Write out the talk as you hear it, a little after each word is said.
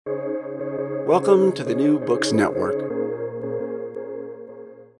Welcome to the New Books Network.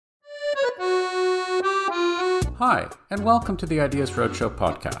 Hi, and welcome to the Ideas Roadshow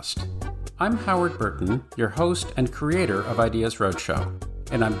podcast. I'm Howard Burton, your host and creator of Ideas Roadshow,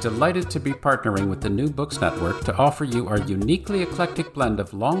 and I'm delighted to be partnering with the New Books Network to offer you our uniquely eclectic blend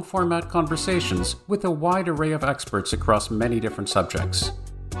of long-format conversations with a wide array of experts across many different subjects.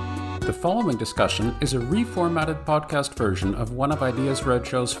 The following discussion is a reformatted podcast version of one of Ideas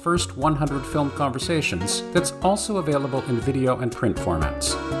Roadshow's first 100 film conversations that's also available in video and print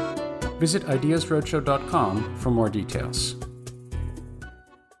formats. Visit ideasroadshow.com for more details.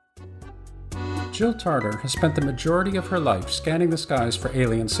 Jill Tartar has spent the majority of her life scanning the skies for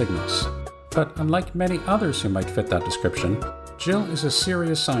alien signals. But unlike many others who might fit that description, Jill is a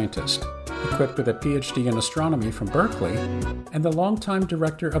serious scientist, equipped with a PhD in astronomy from Berkeley, and the longtime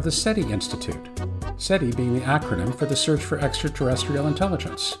director of the SETI Institute, SETI being the acronym for the Search for Extraterrestrial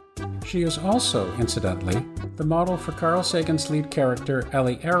Intelligence. She is also, incidentally, the model for Carl Sagan's lead character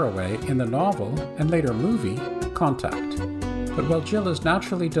Ellie Arroway in the novel, and later movie, Contact. But while Jill is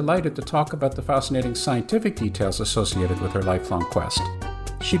naturally delighted to talk about the fascinating scientific details associated with her lifelong quest,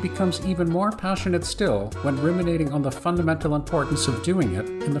 she becomes even more passionate still when ruminating on the fundamental importance of doing it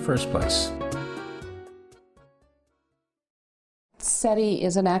in the first place. SETI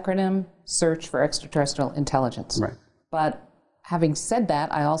is an acronym, Search for Extraterrestrial Intelligence. Right. But having said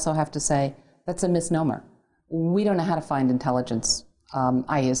that, I also have to say that's a misnomer. We don't know how to find intelligence.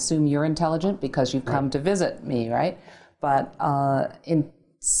 I assume you're intelligent because you've come to visit me, right? But in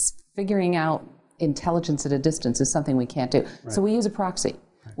figuring out intelligence at a distance is something we can't do. Right. So we use a proxy.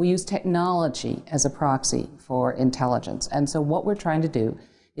 We use technology as a proxy for intelligence. And so what we're trying to do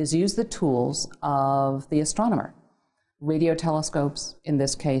is use the tools of the astronomer. Radio telescopes, in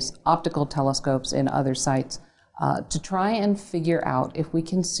this case, optical telescopes in other sites, to try and figure out if we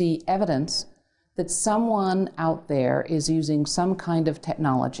can see evidence that someone out there is using some kind of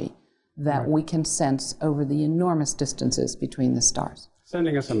technology that we can sense over the enormous distances between the stars.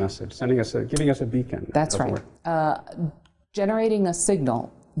 Sending us a message, giving us a beacon. That's right. Generating a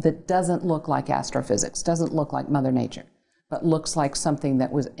signal that doesn't look like astrophysics, doesn't look like Mother Nature, but looks like something that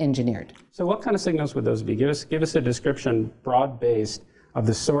was engineered. So what kind of signals would those be? Give us a description, broad-based, of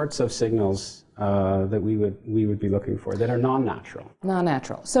the sorts of signals that we would be looking for that are non-natural.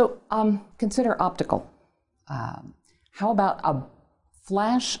 Non-natural. So consider optical. How about a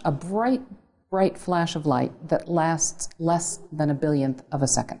bright flash of light that lasts less than a billionth of a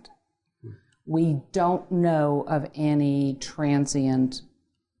second? We don't know of any transient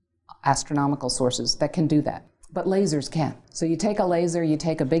astronomical sources that can do that, but lasers can. So you take a laser, you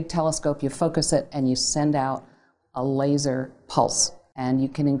take a big telescope, you focus it, and you send out a laser pulse, and you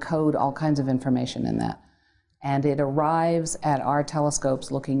can encode all kinds of information in that. And it arrives at our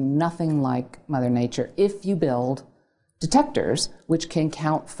telescopes looking nothing like Mother Nature if you build detectors which can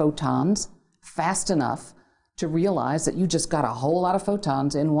count photons fast enough to realize that you just got a whole lot of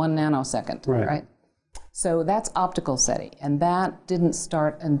photons in 1 nanosecond, right? So that's optical SETI, and that didn't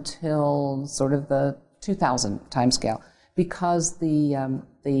start until sort of the 2000 timescale, because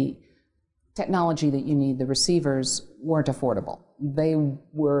the technology that you need, the receivers, weren't affordable. They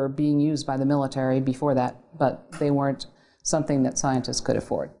were being used by the military before that, but they weren't something that scientists could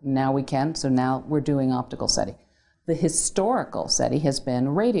afford. Now we can, so now we're doing optical SETI. The historical SETI has been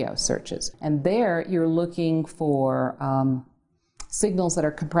radio searches, and there you're looking for signals that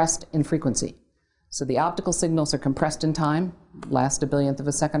are compressed in frequency. So the optical signals are compressed in time, last a billionth of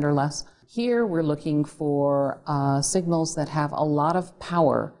a second or less. Here we're looking for signals that have a lot of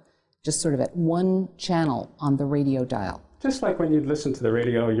power, just sort of at one channel on the radio dial. Just like when you listen to the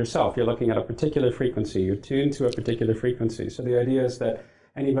radio yourself, you're looking at a particular frequency, you're tuned to a particular frequency. So the idea is that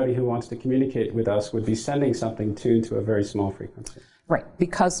anybody who wants to communicate with us would be sending something tuned to a very small frequency. Right,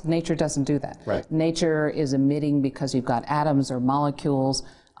 because nature doesn't do that. Right. Nature is emitting because you've got atoms or molecules,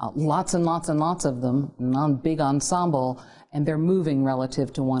 lots and lots and lots of them, one big ensemble, and they're moving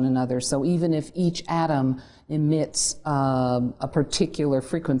relative to one another. So even if each atom emits a particular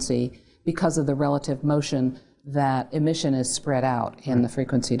frequency, because of the relative motion, that emission is spread out in the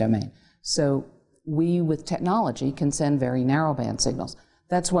frequency domain. So we, with technology, can send very narrowband signals.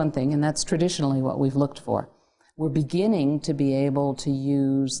 That's one thing, and that's traditionally what we've looked for. We're beginning to be able to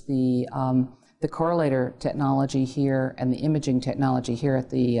use the correlator technology here and the imaging technology here at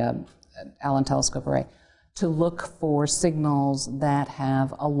the Allen Telescope Array to look for signals that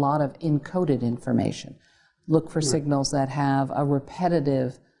have a lot of encoded information. Look for signals that have a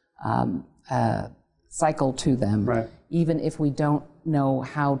repetitive cycle to them, even if we don't know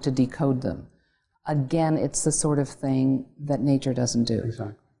how to decode them. Again, it's the sort of thing that nature doesn't do.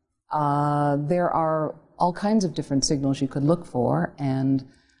 Exactly. There are all kinds of different signals you could look for, and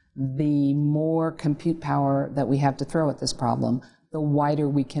the more compute power that we have to throw at this problem, the wider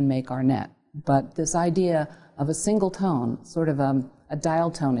we can make our net. But this idea of a single tone, sort of a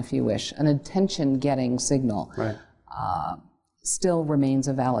dial tone, if you wish, an attention-getting signal, Right. Still remains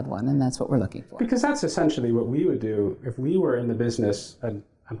a valid one, and that's what we're looking for. Because that's essentially what we would do if we were in the business, and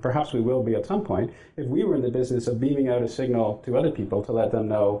perhaps we will be at some point, if we were in the business of beaming out a signal to other people to let them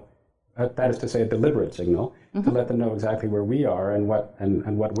know, that is to say a deliberate signal, to let them know exactly where we are and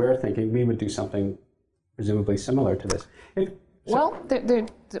what we're thinking, we would do something presumably similar to this. Well,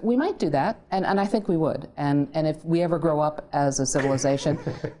 we might do that, and I think we would. And if we ever grow up as a civilization,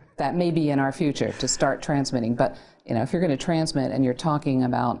 that may be in our future to start transmitting. But if you're going to transmit and you're talking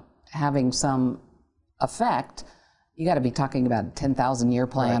about having some effect, you got to be talking about a 10,000-year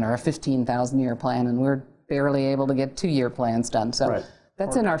plan or a 15,000-year plan, and we're barely able to get 2-year plans done. So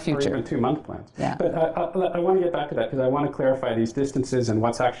that's in our future. Or even 2-month plans. Yeah. But I want to get back to that because I want to clarify these distances and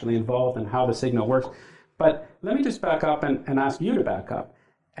what's actually involved and how the signal works. But let me just back up and ask you to back up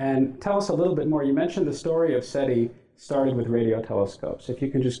and tell us a little bit more. You mentioned the story of SETI started with radio telescopes. If you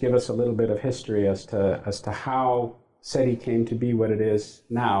can just give us a little bit of history as to how SETI came to be what it is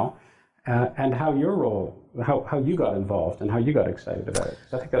now, and how your role, how you got involved and how you got excited about it.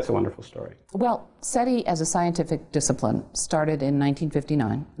 I think that's a wonderful story. Well, SETI as a scientific discipline started in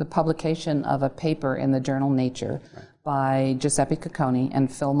 1959, the publication of a paper in the journal Nature by Giuseppe Cocconi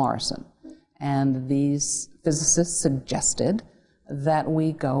and Phil Morrison. And these physicists suggested that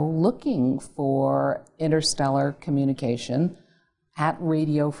we go looking for interstellar communication at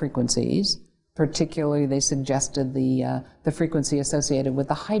radio frequencies. Particularly, they suggested the frequency associated with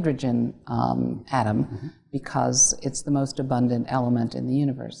the hydrogen atom because it's the most abundant element in the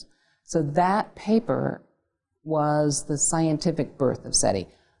universe. So that paper was the scientific birth of SETI.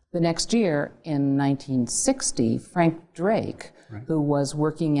 The next year, in 1960, Frank Drake, who was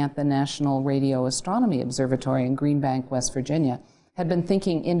working at the National Radio Astronomy Observatory in Green Bank, West Virginia, had been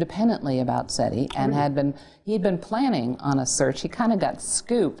thinking independently about SETI and he had been planning on a search. He kind of got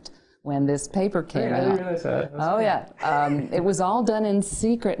scooped when this paper came out. I didn't realize that. That's it was all done in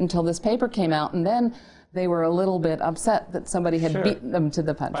secret until this paper came out, and then they were a little bit upset that somebody had beaten them to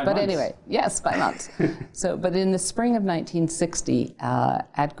the punch. By but months. Anyway, yes, by months. But in the spring of 1960,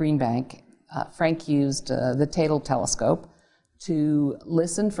 at Green Bank, Frank used the Tatel telescope to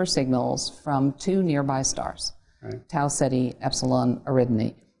listen for signals from 2 nearby stars, Tau Ceti, Epsilon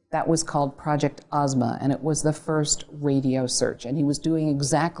Eridani. That was called Project Ozma, and it was the first radio search. And he was doing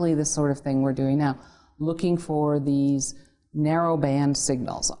exactly the sort of thing we're doing now, looking for these narrow-band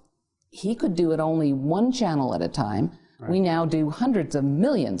signals. He could do it only 1 channel at a time. We now do hundreds of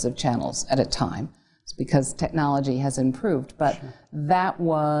millions of channels at a time. It's because technology has improved. But that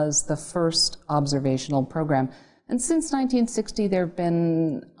was the first observational program. And since 1960, there have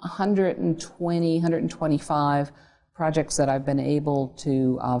been 125 projects that I've been able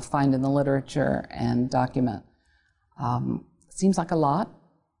to find in the literature and document. Seems like a lot.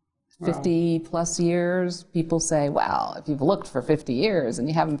 50 plus years, people say, well, if you've looked for 50 years and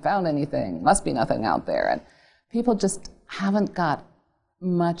you haven't found anything, must be nothing out there. And people just haven't got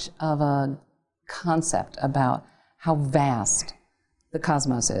much of a concept about how vast the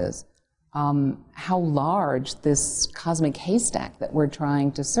cosmos is, how large this cosmic haystack that we're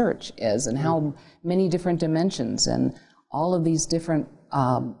trying to search is, and how many different dimensions and all of these different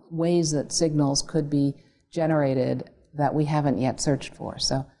ways that signals could be generated that we haven't yet searched for.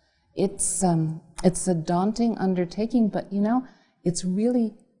 So it's a daunting undertaking, but it's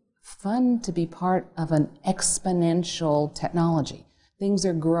really fun to be part of an exponential technology. Things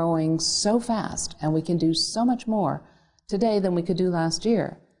are growing so fast, and we can do so much more today than we could do last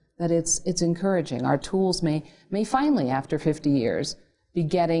year, that it's encouraging. Our tools may finally, after 50 years, be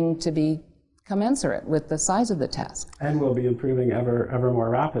getting to be commensurate with the size of the task. And we'll be improving ever more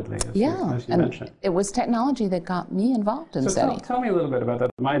rapidly, as you mentioned. It was technology that got me involved in SETI. So tell me a little bit about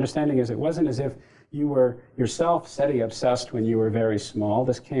that. My understanding is it wasn't as if you were yourself SETI obsessed when you were very small.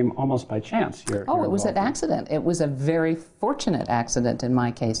 This came almost by chance. It was an accident. It was a very fortunate accident in my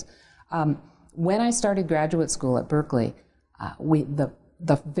case. When I started graduate school at Berkeley,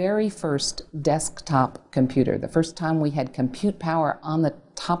 the very first desktop computer, the first time we had compute power on the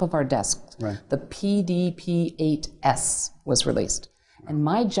top of our desks, the PDP-8S was released. And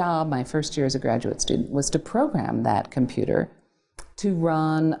my job, my first year as a graduate student, was to program that computer to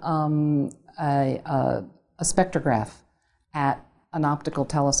run a spectrograph at an optical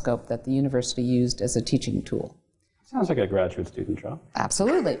telescope that the university used as a teaching tool. Sounds like a graduate student job.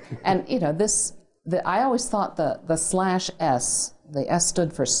 Absolutely. And I always thought the /S The S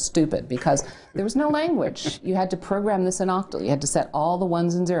stood for stupid because there was no language. You had to program this in octal. You had to set all the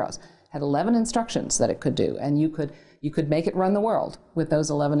ones and zeros. It had 11 instructions that it could do, and you could make it run the world with those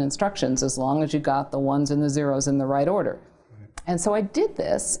 11 instructions as long as you got the ones and the zeros in the right order. And so I did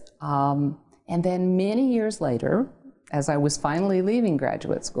this, and then many years later, as I was finally leaving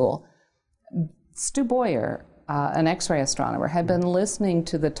graduate school, Stu Boyer, an X-ray astronomer, had been listening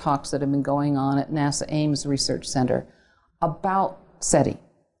to the talks that had been going on at NASA Ames Research Center about SETI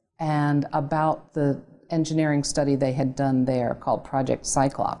and about the engineering study they had done there called Project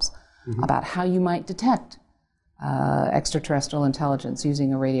Cyclops, about how you might detect extraterrestrial intelligence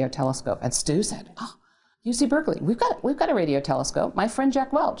using a radio telescope. And Stu said, "Oh, UC Berkeley, we've got a radio telescope. My friend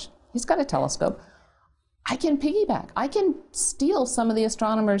Jack Welch, he's got a telescope. I can piggyback. I can steal some of the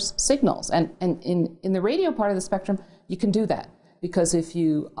astronomers' signals." And in the radio part of the spectrum, you can do that because if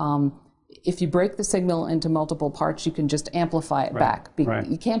you break the signal into multiple parts, you can just amplify it back.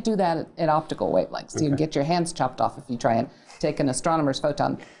 You can't do that at optical wavelengths. You can get your hands chopped off if you try and take an astronomer's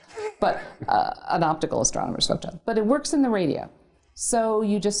photon, but an optical astronomer's photon. But it works in the radio. So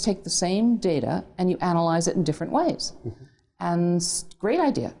you just take the same data and you analyze it in different ways. And great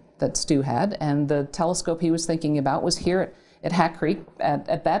idea that Stu had, and the telescope he was thinking about was here at Hat Creek.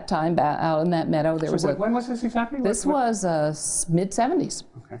 At that time, out in that meadow, there was when was this exactly? This was mid-'70s.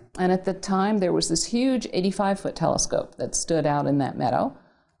 Okay. And at the time, there was this huge 85-foot telescope that stood out in that meadow,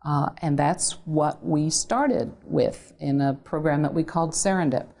 and that's what we started with in a program that we called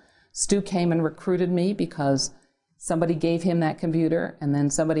Serendip. Stu came and recruited me because somebody gave him that computer, and then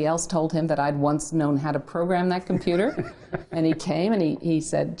somebody else told him that I'd once known how to program that computer. And he came and he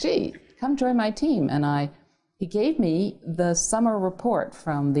said, "Gee, come join my team." And he gave me the summer report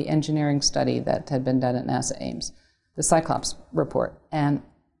from the engineering study that had been done at NASA Ames, the Cyclops report. And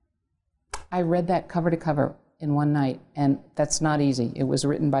I read that cover to cover in one night, and that's not easy. It was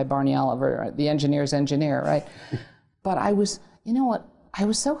written by Barney Oliver, the engineer's engineer, right? But I was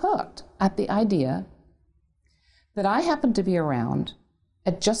so hooked at the idea that I happened to be around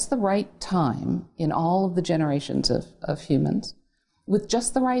at just the right time in all of the generations of humans with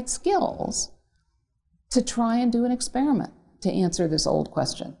just the right skills to try and do an experiment to answer this old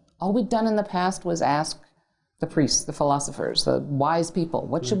question. All we'd done in the past was ask the priests, the philosophers, the wise people,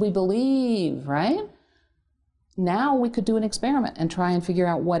 what should we believe, right? Now we could do an experiment and try and figure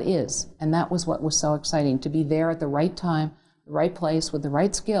out what is. And that was what was so exciting, to be there at the right time, the right place, with the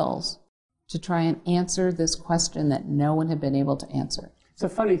right skills to try and answer this question that no one had been able to answer. It's a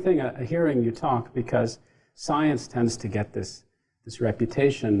funny thing, hearing you talk, because science tends to get this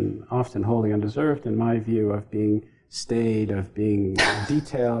reputation, often wholly undeserved in my view, of being staid, of being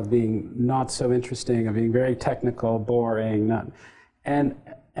detailed, of being not so interesting, of being very technical, boring,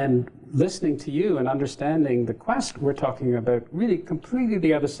 and listening to you and understanding the quest we're talking about, really completely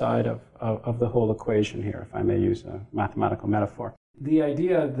the other side of the whole equation here, if I may use a mathematical metaphor. The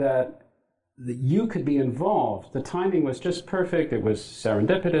idea that you could be involved. The timing was just perfect. It was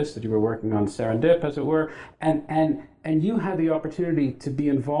serendipitous that you were working on Serendip, as it were, and you had the opportunity to be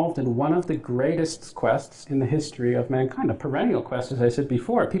involved in one of the greatest quests in the history of mankind, a perennial quest, as I said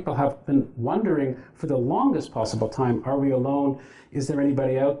before. People have been wondering for the longest possible time, are we alone? Is there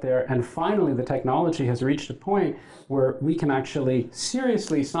anybody out there? And finally, the technology has reached a point where we can actually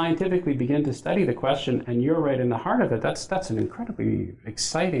seriously, scientifically begin to study the question, and you're right in the heart of it. That's an incredibly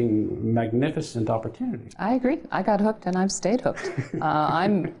exciting, magnificent opportunity. I agree. I got hooked, and I've stayed hooked.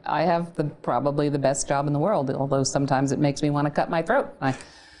 I have probably the best job in the world, although sometimes it makes me want to cut my throat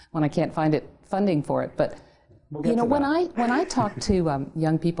when I can't find funding for it. But when I talk to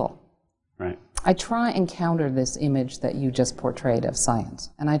young people, right, I try and counter this image that you just portrayed of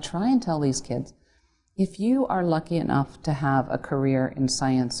science. And I try and tell these kids, if you are lucky enough to have a career in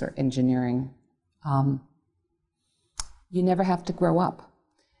science or engineering, you never have to grow up.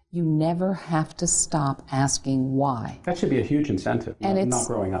 You never have to stop asking why. That should be a huge incentive, not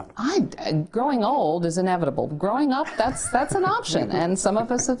growing up. Growing old is inevitable. Growing up, that's an option. And some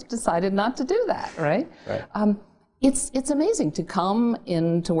of us have decided not to do that, right? Right. It's amazing to come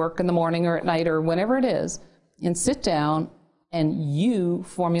in to work in the morning or at night or whenever it is and sit down and you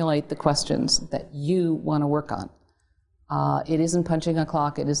formulate the questions that you want to work on. It isn't punching a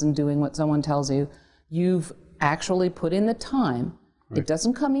clock. It isn't doing what someone tells you. You've actually put in the time. Right. It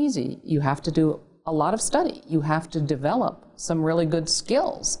doesn't come easy. You have to do a lot of study. You have to develop some really good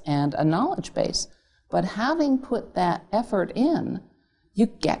skills and a knowledge base. But having put that effort in, you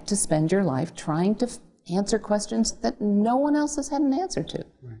get to spend your life trying to answer questions that no one else has had an answer to.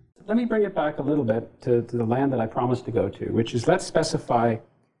 Right. Let me bring it back a little bit to the land that I promised to go to, which is, let's specify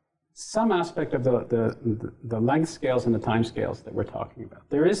some aspect of the length scales and the time scales that we're talking about.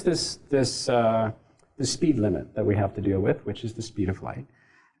 There is this speed limit that we have to deal with, which is the speed of light.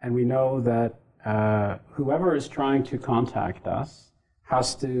 And we know that whoever is trying to contact us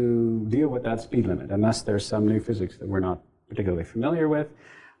has to deal with that speed limit, unless there's some new physics that we're not particularly familiar with,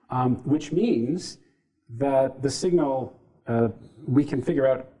 which means that the signal, we can figure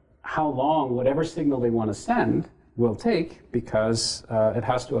out how long whatever signal they want to send will take, because it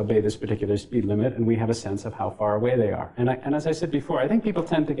has to obey this particular speed limit, and we have a sense of how far away they are. And as I said before, I think people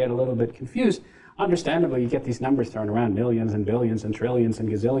tend to get a little bit confused. Understandably, you get these numbers thrown around, millions and billions and trillions and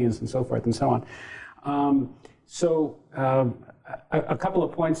gazillions and so forth and so on. A couple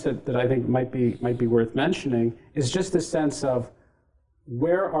of points that I think might be worth mentioning is just the sense of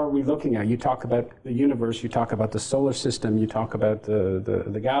where are we looking at? You talk about the universe, you talk about the solar system, you talk about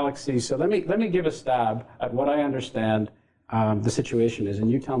the galaxy. So let me give a stab at what I understand the situation is, and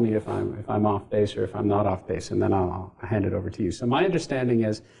you tell me if I'm off base or if I'm not off base, and then I'll hand it over to you. So my understanding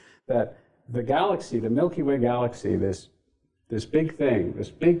is that the galaxy, the Milky Way galaxy, this big thing, this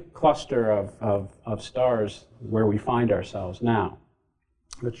big cluster of stars where we find ourselves now,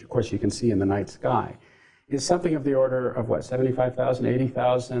 which of course you can see in the night sky, is something of the order of what, 75,000,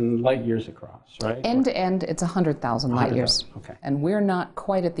 80,000 light years across, right? End to end, it's 100,000 light years. Okay. And we're not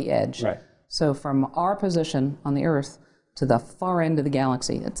quite at the edge. Right. So from our position on the Earth to the far end of the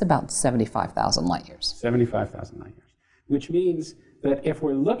galaxy, it's about 75,000 light years. 75,000 light years. Which means that if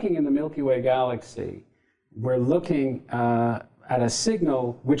we're looking in the Milky Way galaxy, we're looking at a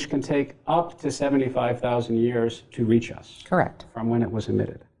signal which can take up to 75,000 years to reach us. Correct. From when it was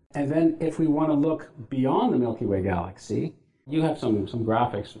emitted. And then if we want to look beyond the Milky Way galaxy, you have some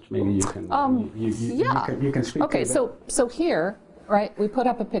graphics which maybe you can you can speak okay, to. so here, right, we put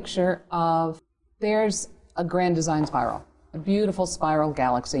up a picture of, there's a grand design spiral, a beautiful spiral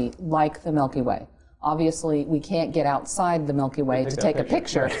galaxy like the Milky Way. Obviously, we can't get outside the Milky Way to take a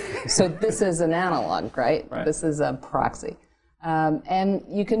picture, so this is an analog, right? This is a proxy. And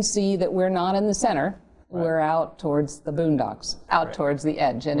you can see that we're not in the center. Right. We're out towards the boondocks, out towards the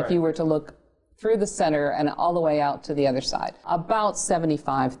edge. And if you were to look through the center and all the way out to the other side, about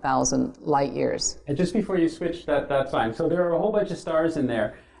 75,000 light years. And just before you switch that sign, so there are a whole bunch of stars in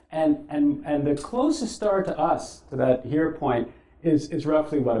there, and the closest star to us, to that here point, is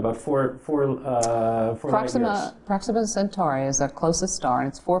roughly what, about four light years? Proxima Centauri is our closest star, and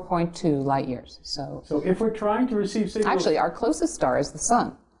it's 4.2 light years. So if we're trying to receive signals... Actually, our closest star is the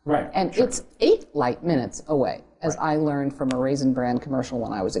sun. Right. And it's 8 light minutes away, as I learned from a Raisin Bran commercial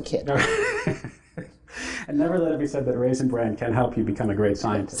when I was a kid. And never let it be said that Raisin Bran can help you become a great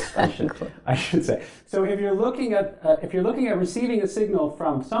scientist. Exactly. I should say. So if you're looking at receiving a signal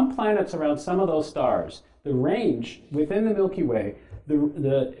from some planets around some of those stars, the range within the Milky Way,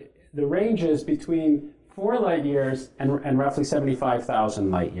 the range is between 4 light years and roughly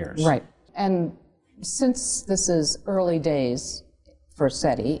 75,000 light years. Right. And since this is early days for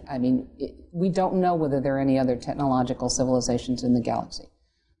SETI, I mean, we don't know whether there are any other technological civilizations in the galaxy.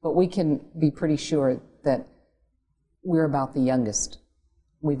 But we can be pretty sure that we're about the youngest.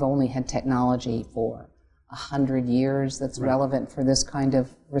 We've only had technology for 100 years that's relevant for this kind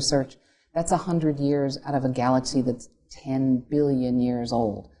of research. That's 100 years out of a galaxy that's 10 billion years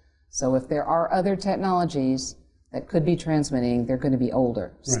old. So if there are other technologies that could be transmitting, they're going to be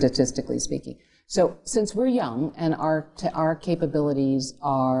older, statistically speaking. So since we're young and our capabilities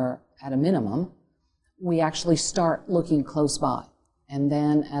are at a minimum, we actually start looking close by. And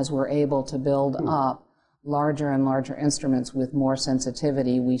then as we're able to build up larger and larger instruments with more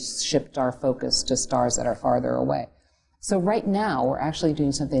sensitivity, we shift our focus to stars that are farther away. So right now, we're actually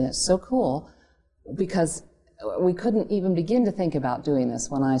doing something that's so cool, because we couldn't even begin to think about doing this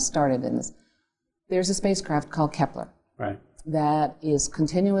when I started in this. There's a spacecraft called Kepler that is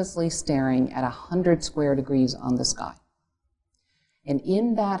continuously staring at 100 square degrees on the sky. And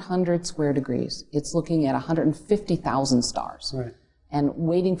in that 100 square degrees, it's looking at 150,000 stars and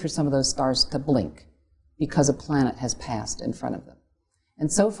waiting for some of those stars to blink because a planet has passed in front of them.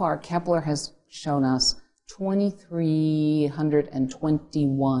 And so far, Kepler has shown us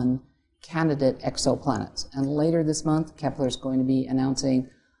 2,321 candidate exoplanets. And later this month, Kepler is going to be announcing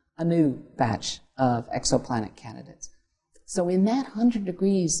a new batch of exoplanet candidates. So in that 100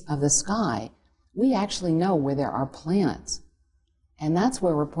 degrees of the sky, we actually know where there are planets. And that's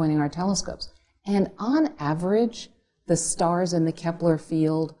where we're pointing our telescopes. And on average, the stars in the Kepler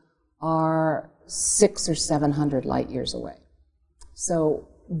field are 600 or 700 light years away. So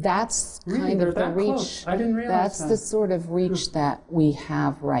that's kind of the reach. Close. I didn't realize that's the sort of reach that we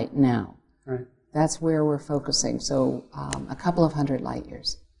have right now. Right. That's where we're focusing. So a couple of hundred light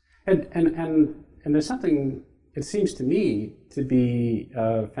years. And there's something, it seems to me, to be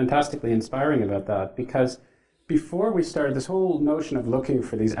fantastically inspiring about that, because before we started this whole notion of looking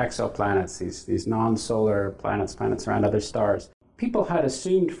for these exoplanets, these non-solar planets around other stars, people had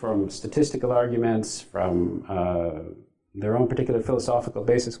assumed from statistical arguments, from their own particular philosophical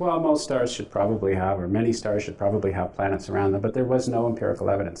basis, well, most stars should probably have, or many stars should probably have planets around them, but there was no empirical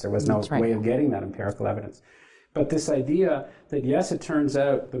evidence. There was no way of getting that empirical evidence. But this idea that, yes, it turns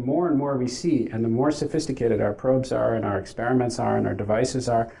out the more and more we see, and the more sophisticated our probes are, and our experiments are, and our devices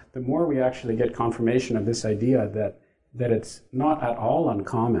are, the more we actually get confirmation of this idea that it's not at all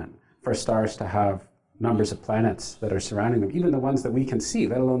uncommon for stars to have numbers of planets that are surrounding them, even the ones that we can see,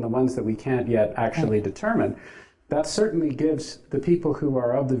 let alone the ones that we can't yet actually determine. That certainly gives the people who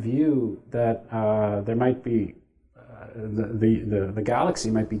are of the view that there might be the galaxy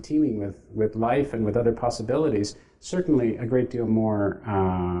might be teeming with life and with other possibilities, certainly a great deal more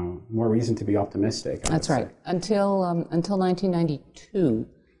reason to be optimistic. That's right. Until 1992,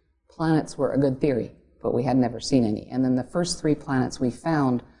 planets were a good theory, but we had never seen any. And then the first 3 planets we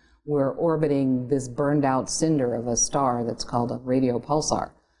found were orbiting this burned out cinder of a star that's called a radio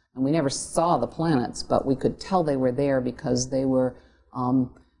pulsar. And we never saw the planets, but we could tell they were there because they were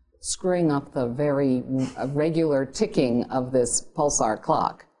screwing up the very regular ticking of this pulsar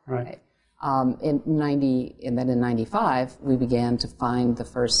clock. Right. In 95, we began to find the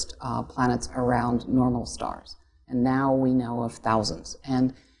first planets around normal stars. And now we know of thousands.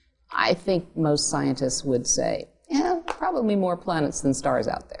 And I think most scientists would say, yeah, probably more planets than stars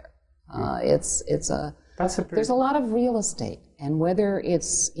out there. There's a lot of real estate. And whether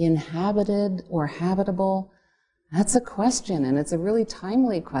it's inhabited or habitable, that's a question, and it's a really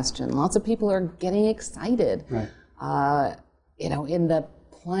timely question. Lots of people are getting excited. Right. In the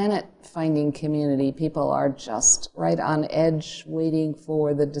planet-finding community, people are just right on edge waiting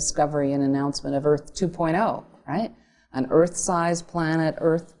for the discovery and announcement of Earth 2.0, right? An Earth-sized planet,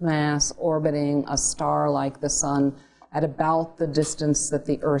 Earth mass, orbiting a star like the Sun at about the distance that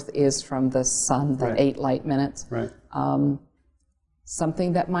the Earth is from the Sun, the 8 light minutes. Right.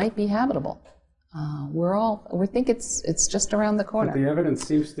 Something that might be habitable. We think it's just around the corner. But the evidence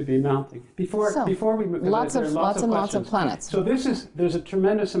seems to be mounting. Before we move, lots of planets. So there's a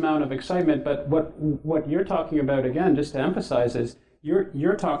tremendous amount of excitement. But what you're talking about, again, just to emphasize, is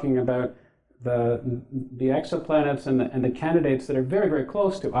you're talking about the exoplanets and the candidates that are very, very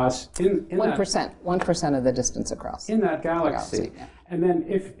close to us in 1% of the distance across in that galaxy. Yeah. And then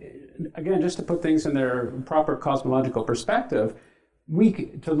again, just to put things in their proper cosmological perspective,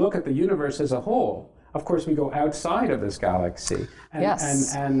 to look at the universe as a whole, of course, we go outside of this galaxy.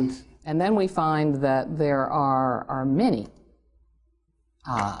 Yes. And then we find that there are many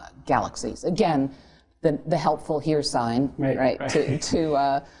galaxies. Again, the helpful here sign, right?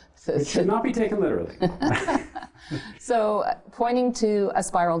 It should not be taken literally. So, pointing to a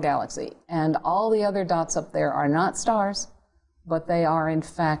spiral galaxy. And all the other dots up there are not stars, but they are, in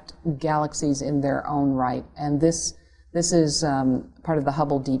fact, galaxies in their own right. And this is part of the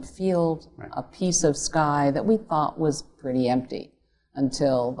Hubble Deep Field, a piece of sky that we thought was pretty empty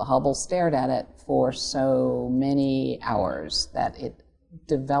until the Hubble stared at it for so many hours that it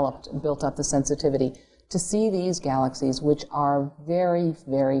built up the sensitivity to see these galaxies, which are very,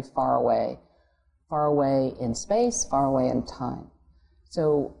 very far away in space, far away in time.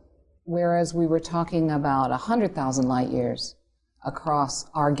 So whereas we were talking about 100,000 light years across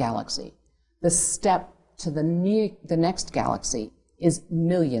our galaxy, the step to the next galaxy is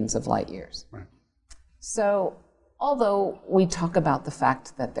millions of light years. Right. So although we talk about the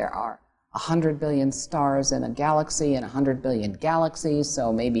fact that there are 100 billion stars in a galaxy and 100 billion galaxies,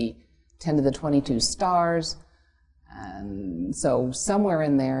 so maybe 10 to the 22 stars, and so somewhere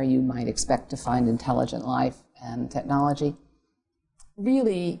in there you might expect to find intelligent life and technology.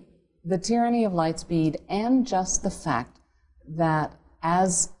 Really, the tyranny of light speed and just the fact that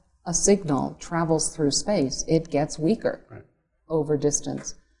as a signal travels through space, it gets weaker over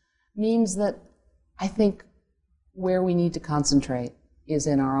distance, means that I think where we need to concentrate is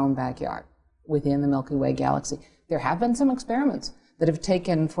in our own backyard, within the Milky Way galaxy. There have been some experiments that have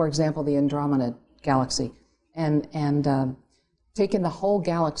taken, for example, the Andromeda galaxy and taken the whole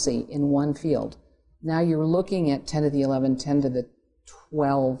galaxy in one field. Now you're looking at 10 to the 11, 10 to the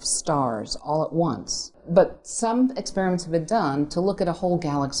 12 stars all at once. But some experiments have been done to look at a whole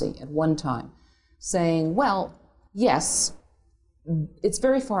galaxy at one time, saying, well, yes, it's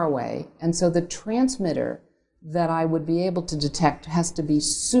very far away, and so the transmitter that I would be able to detect has to be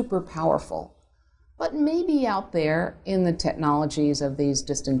super powerful. But maybe out there in the technologies of these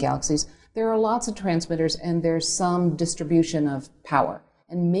distant galaxies, there are lots of transmitters and there's some distribution of power.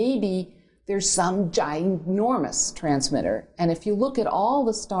 And maybe there's some ginormous transmitter. And if you look at all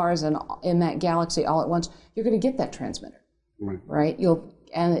the stars in that galaxy all at once, you're going to get that transmitter, right?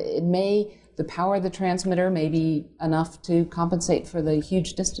 The power of the transmitter may be enough to compensate for the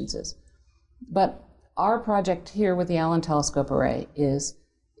huge distances. But our project here with the Allen Telescope Array is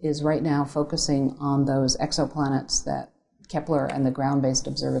right now focusing on those exoplanets that Kepler and the ground-based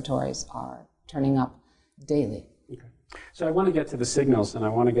observatories are turning up daily. Okay. So I want to get to the signals, and I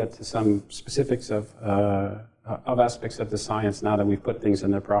want to get to some specifics of aspects of the science now that we've put things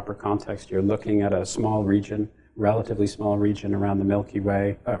in their proper context. You're looking at a small region, relatively small region around the Milky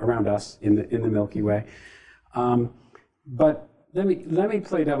Way, around us in the Milky Way. But let me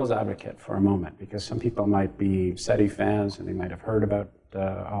play devil's advocate for a moment, because some people might be SETI fans and they might have heard about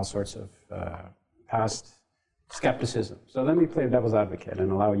all sorts of past skepticism. So let me play devil's advocate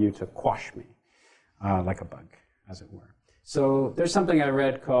and allow you to quash me like a bug, as it were. So there's something I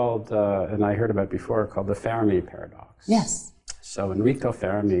read called, and I heard about before, called the Fermi paradox. Yes. So Enrico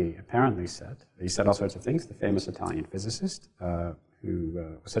Fermi apparently said, he said all sorts of things, the famous Italian physicist, who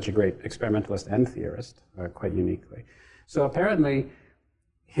was such a great experimentalist and theorist, quite uniquely. So apparently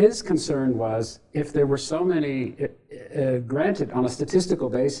his concern was, if there were so many, granted on a statistical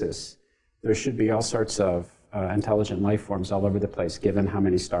basis, there should be all sorts of intelligent life forms all over the place, given how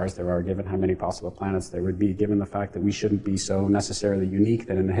many stars there are, given how many possible planets there would be, given the fact that we shouldn't be so necessarily unique,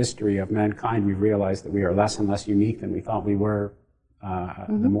 that in the history of mankind we've realized that we are less and less unique than we thought we were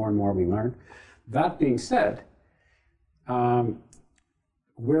the more and more we learn. That being said,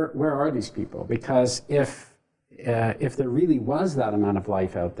 where are these people? Because if there really was that amount of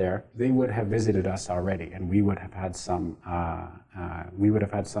life out there, they would have visited us already, and we would have had some.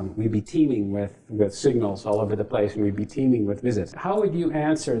 We'd be teeming with signals all over the place, and we'd be teeming with visits. How would you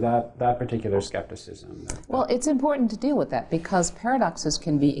answer that particular skepticism? Well, it's important to deal with that, because paradoxes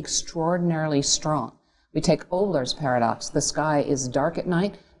can be extraordinarily strong. We take Euler's paradox: the sky is dark at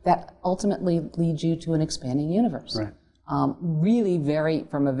night. That ultimately leads you to an expanding universe. Right. Really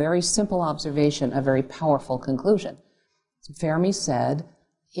from a very simple observation, a very powerful conclusion. Fermi said,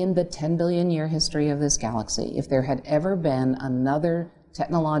 in the 10 billion year history of this galaxy, if there had ever been another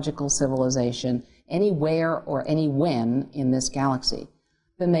technological civilization anywhere or any when in this galaxy,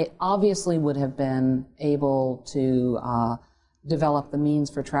 then they obviously would have been able to develop the means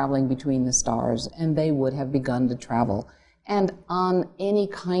for traveling between the stars, and they would have begun to travel. And on any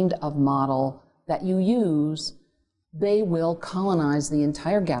kind of model that you use, they will colonize the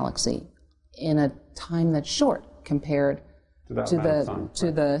entire galaxy in a time that's short compared to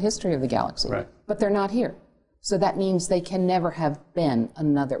the history of the galaxy. Right. But they're not here. So that means they can never have been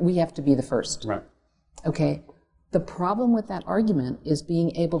another. We have to be the first. Right. Okay. The problem with that argument is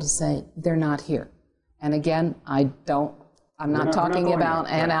being able to say they're not here. And again, I'm not talking about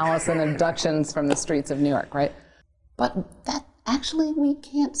Alice and abductions from the streets of New York, right? But that actually, we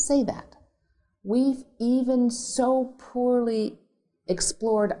can't say that. We've even so poorly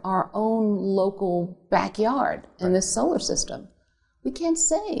explored our own local backyard in this solar system. We can't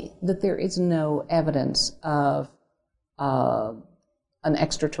say that there is no evidence of an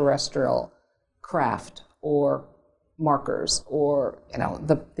extraterrestrial craft or markers, or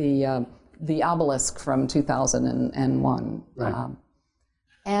the obelisk from 2001. Right.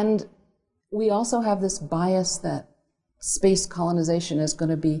 And we also have this bias that space colonization is going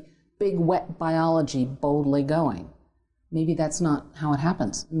to be big, wet biology boldly going. Maybe that's not how it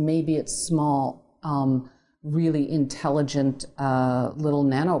happens. Maybe it's small, really intelligent little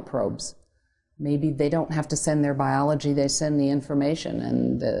nanoprobes. Maybe they don't have to send their biology, they send the information,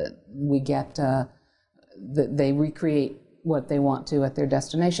 and we get, they recreate what they want to at their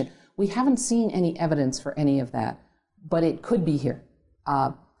destination. We haven't seen any evidence for any of that, but it could be here.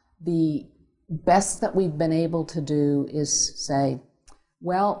 The best that we've been able to do is say,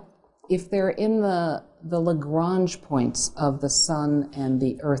 well, if they're in the Lagrange points of the Sun and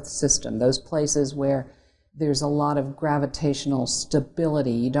the Earth system, those places where there's a lot of gravitational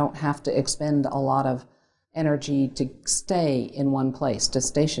stability, you don't have to expend a lot of energy to stay in one place, to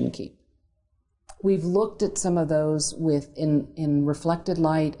station keep. We've looked at some of those in reflected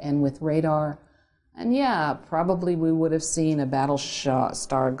light and with radar, and yeah, probably we would have seen a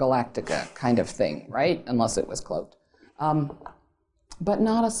Battlestar Galactica kind of thing, right? Unless it was cloaked. But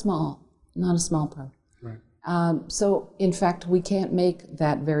not a small probe. Right. So, in fact, we can't make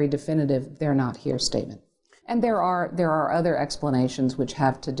that very definitive "they're not here" statement. And there are other explanations which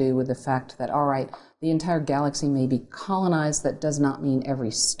have to do with the fact that, all right, the entire galaxy may be colonized. That does not mean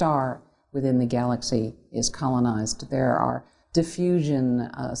every star within the galaxy is colonized. There are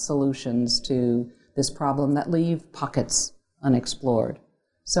diffusion solutions to this problem that leave pockets unexplored.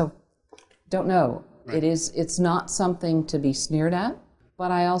 So, don't know. Right. It's not something to be sneered at,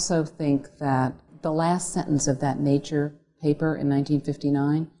 but I also think that the last sentence of that Nature paper in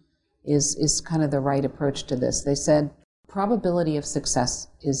 1959 is kind of the right approach to this. They said, probability of success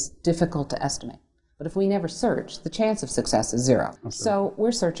is difficult to estimate, but if we never search, the chance of success is zero. Okay. So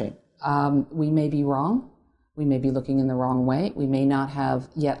we're searching. We may be wrong. We may be looking in the wrong way. We may not have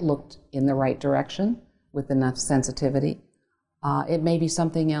yet looked in the right direction with enough sensitivity. It may be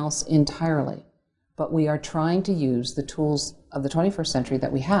something else entirely. But we are trying to use the tools of the 21st century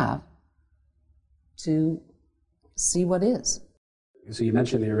that we have to see what is. So you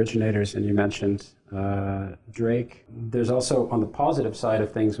mentioned the originators and you mentioned Drake. There's also, on the positive side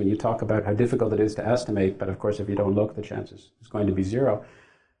of things, when you talk about how difficult it is to estimate, but of course if you don't look, the chances is going to be zero.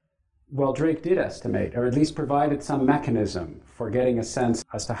 Well, Drake did estimate, or at least provided some mechanism for getting a sense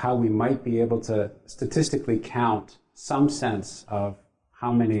as to how we might be able to statistically count some sense of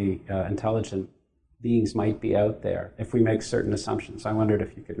how many intelligent beings might be out there if we make certain assumptions. I wondered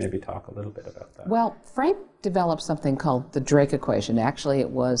if you could maybe talk a little bit about that. Well, Frank developed something called the Drake equation. Actually, it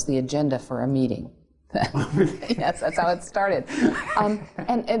was the agenda for a meeting. Yes, that's how it started.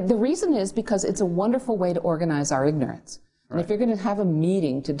 And the reason is because it's a wonderful way to organize our ignorance. And if you're going to have a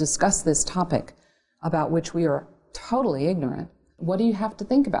meeting to discuss this topic about which we are totally ignorant, what do you have to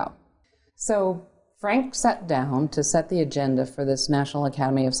think about? So Frank sat down to set the agenda for this National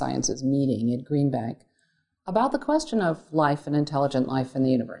Academy of Sciences meeting at Green Bank about the question of life and intelligent life in the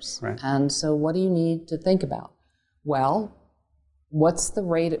universe. Right. And so what do you need to think about? Well, what's the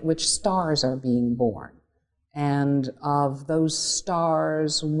rate at which stars are being born? And of those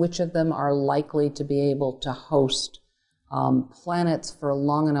stars, which of them are likely to be able to host planets for a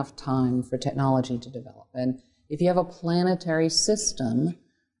long enough time for technology to develop? And if you have a planetary system,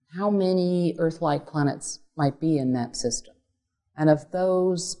 how many Earth-like planets might be in that system? And of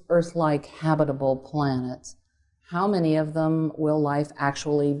those Earth-like habitable planets, how many of them will life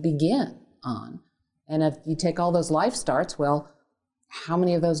actually begin on? And if you take all those life starts, well, how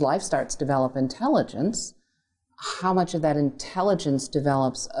many of those life starts develop intelligence? How much of that intelligence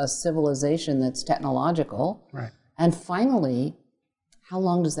develops a civilization that's technological? Right. And finally, how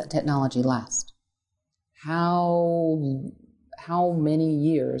long does that technology last? How many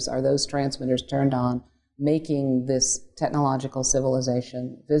years are those transmitters turned on, making this technological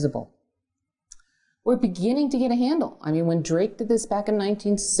civilization visible? We're beginning to get a handle. I mean, when Drake did this back in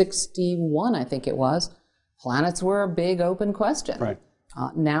 1961, I think it was, planets were a big open question. Right.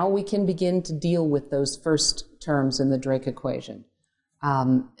 Now we can begin to deal with those first terms in the Drake equation.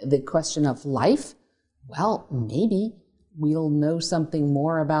 The question of life, well, maybe we'll know something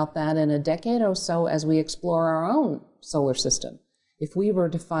more about that in a decade or so as we explore our own solar system. If we were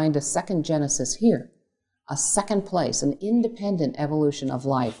to find a second genesis here, a second place, an independent evolution of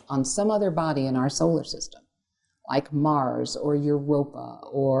life on some other body in our solar system, like Mars or Europa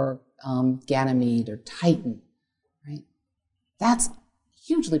or Ganymede or Titan, right? That's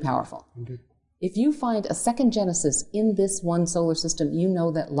hugely powerful. Indeed. If you find a second genesis in this one solar system, you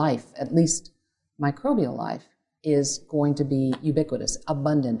know that life, at least microbial life, is going to be ubiquitous,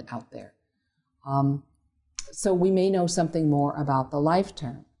 abundant out there. So we may know something more about the life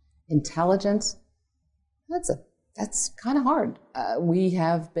term. Intelligence, that's kind of hard. We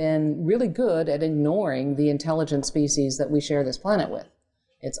have been really good at ignoring the intelligent species that we share this planet with.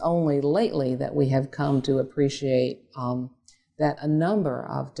 It's only lately that we have come to appreciate that a number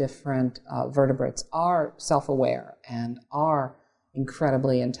of different vertebrates are self-aware and are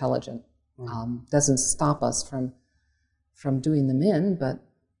incredibly intelligent. Doesn't stop us from doing them in, but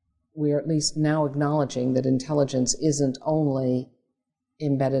we are at least now acknowledging that intelligence isn't only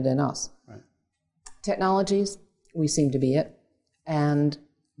embedded in us. Right. Technologies, we seem to be it. And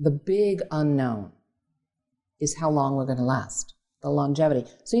the big unknown is how long we're going to last, the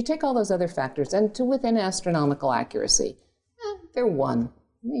longevity. So you take all those other factors, and to within astronomical accuracy, they're one,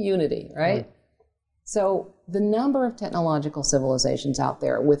 unity, right? So the number of technological civilizations out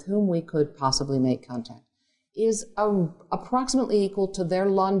there with whom we could possibly make contact is approximately equal to their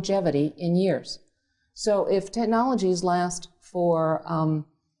longevity in years. So if technologies last for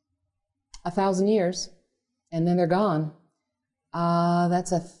 1,000 years and then they're gone,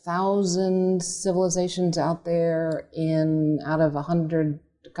 that's 1,000 civilizations out there out of a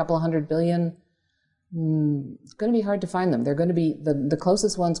couple of hundred billion. It's going to be hard to find them. They're going to be, the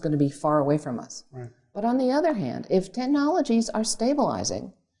closest one's going to be far away from us. Right. But on the other hand, if technologies are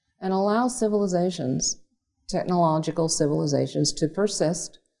stabilizing and allow technological civilizations to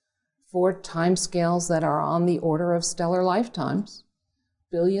persist for timescales that are on the order of stellar lifetimes,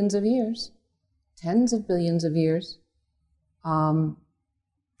 billions of years, tens of billions of years,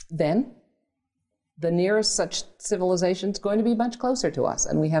 then the nearest such civilization is going to be much closer to us,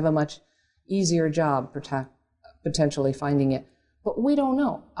 and we have a much easier job potentially finding it. But we don't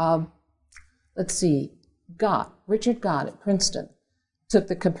know. Let's see. Richard Gott at Princeton took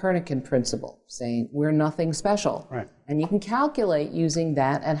the Copernican principle, saying we're nothing special. Right. And you can calculate using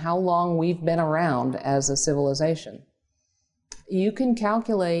that and how long we've been around as a civilization. You can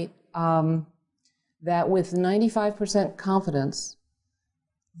calculate that with 95% confidence,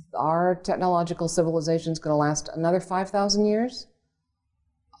 our technological civilization is going to last another 5,000 years,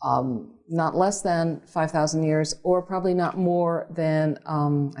 not less than 5,000 years, or probably not more than,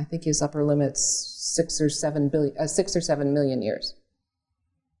 I think his upper limit's 6 or 7 million years.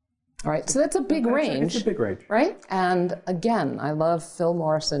 All right, so that's a big range. It's a big range. Right? And again, I love Phil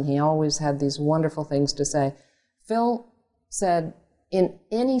Morrison. He always had these wonderful things to say. Phil said, in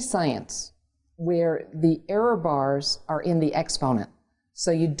any science where the error bars are in the exponent,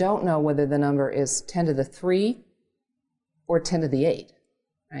 so you don't know whether the number is 10 to the 3 or 10 to the 8,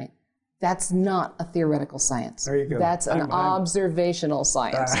 right? That's not a theoretical science. There you go. That's an observational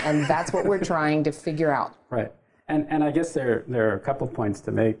science, and that's what we're trying to figure out. Right. And I guess there are a couple points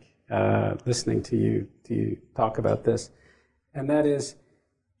to make listening to you talk about this. And that is,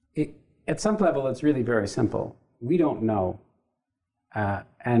 at some level, it's really very simple. We don't know.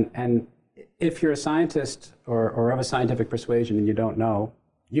 And if you're a scientist or of a scientific persuasion and you don't know,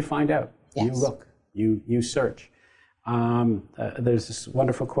 you find out. Yes. You look. You search. There's this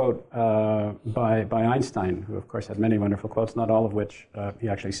wonderful quote by Einstein, who of course had many wonderful quotes, not all of which he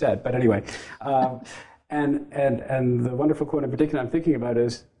actually said. But anyway, and the wonderful quote in particular I'm thinking about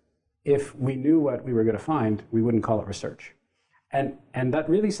is, if we knew what we were going to find, we wouldn't call it research. And that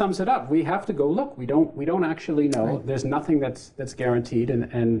really sums it up. We have to go look. We don't actually know. Right. There's nothing that's guaranteed,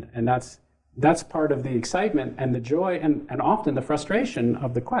 and that's part of the excitement and the joy and often the frustration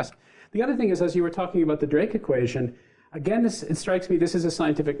of the quest. The other thing is, as you were talking about the Drake equation, again, it strikes me this is a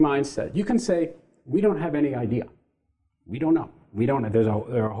scientific mindset. You can say, we don't have any idea. We don't know. We don't know.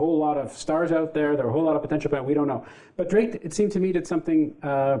 There are a whole lot of stars out there. There are a whole lot of potential, but we don't know. But Drake, it seemed to me, did something.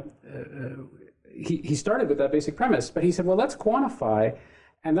 He started with that basic premise, but he said, well, let's quantify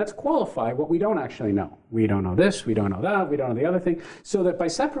and let's qualify what we don't actually know. We don't know this, we don't know that, we don't know the other thing. So that by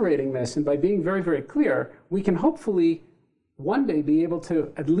separating this and by being very, very clear, we can hopefully one day be able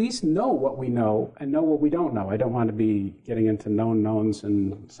to at least know what we know and know what we don't know. I don't want to be getting into known knowns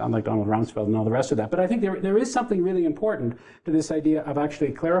and sound like Donald Rumsfeld and all the rest of that. But I think there is something really important to this idea of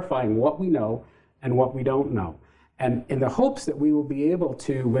actually clarifying what we know and what we don't know. And in the hopes that we will be able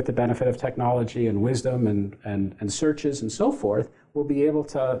to, with the benefit of technology and wisdom and searches and so forth, we'll be able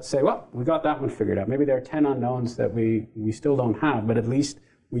to say, well, we got that one figured out. Maybe there are 10 unknowns that we still don't have, but at least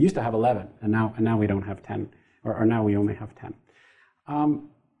we used to have 11, and now we don't have 10, or now we only have 10.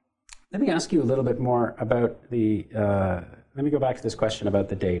 Let me ask you a little bit more about let me go back to this question about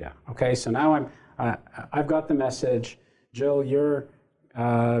the data. Okay, so now I've got the message. Jill,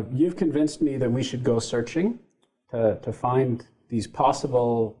 you've convinced me that we should go searching to find these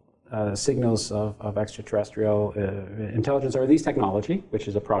possible signals of extraterrestrial intelligence, or at least technology, which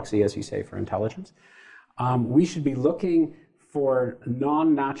is a proxy, as you say, for intelligence. We should be looking for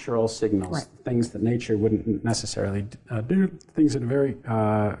non-natural signals, right. Things that nature wouldn't necessarily do, things at a very,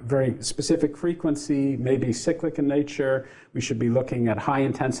 very specific frequency, maybe cyclic in nature. We should be looking at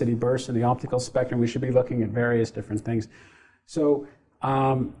high-intensity bursts in the optical spectrum. We should be looking at various different things. So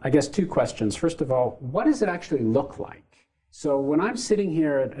I guess two questions. First of all, what does it actually look like? So when I'm sitting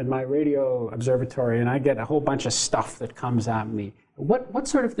here at my radio observatory and I get a whole bunch of stuff that comes at me, what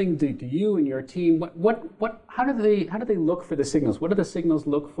sort of thing do you and your team, how do they look for the signals? What do the signals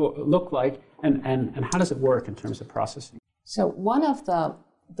look like, and how does it work in terms of processing? So one of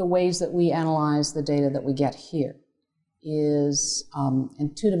the ways that we analyze the data that we get here is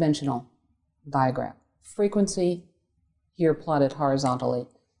in two-dimensional diagram. Frequency, here plotted horizontally,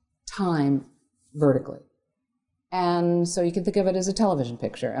 time vertically. And so you can think of it as a television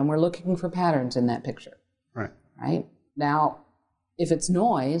picture, and we're looking for patterns in that picture. Right? Now, if it's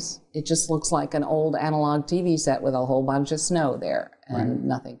noise, it just looks like an old analog TV set with a whole bunch of snow there and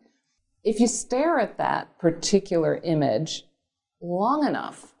nothing. If you stare at that particular image long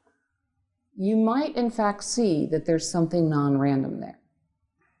enough, you might in fact see that there's something non-random there.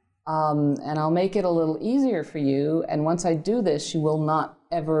 And I'll make it a little easier for you, and once I do this, you will not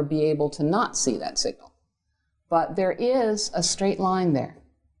ever be able to not see that signal. But there is a straight line there.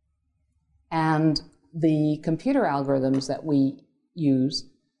 And the computer algorithms that we use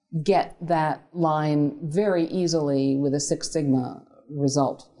get that line very easily with a 6 sigma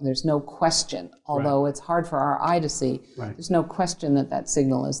result. There's no question, although it's hard for our eye to see, there's no question that that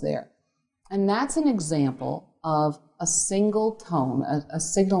signal is there. And that's an example of a single tone, a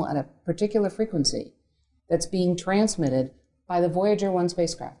signal at a particular frequency that's being transmitted by the Voyager 1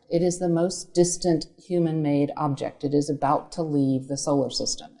 spacecraft. It is the most distant human-made object. It is about to leave the solar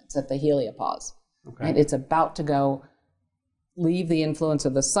system. It's at the heliopause. Right? It's about to leave the influence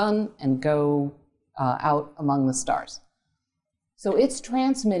of the sun and go out among the stars. So it's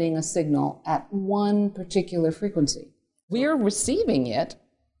transmitting a signal at one particular frequency. We're receiving it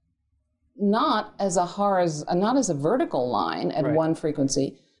not as a vertical line at one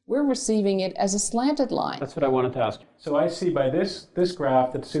frequency. We're receiving it as a slanted line. That's what I wanted to ask. So I see by this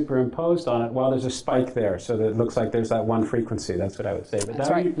graph that's superimposed on it, there's a spike there, so that it looks like there's that one frequency. That's what I would say.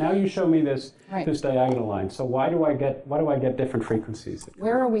 But now you show me this diagonal line. So why do I get different frequencies?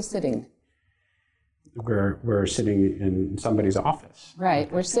 Where are we sitting? We're sitting in somebody's office.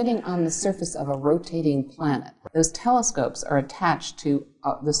 Right. We're sitting on the surface of a rotating planet. Those telescopes are attached to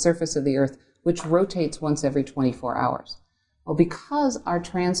the surface of the Earth, which rotates once every 24 hours. Well, because our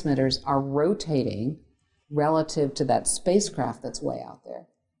transmitters are rotating relative to that spacecraft that's way out there,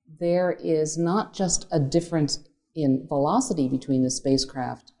 there is not just a difference in velocity between the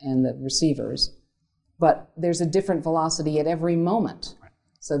spacecraft and the receivers, but there's a different velocity at every moment.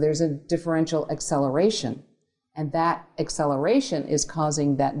 So there's a differential acceleration, and that acceleration is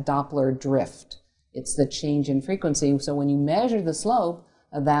causing that Doppler drift. It's the change in frequency. So when you measure the slope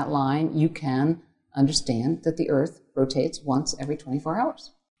of that line, you can understand that the Earth rotates once every 24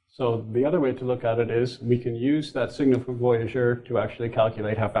 hours. So the other way to look at it is we can use that signal from Voyager to actually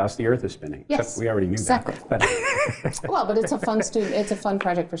calculate how fast the Earth is spinning. Yes, except we already knew exactly. that. But well, but it's a fun it's a fun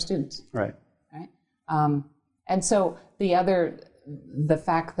project for students. Right. And so the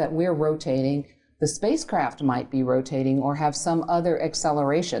fact that we're rotating, the spacecraft might be rotating or have some other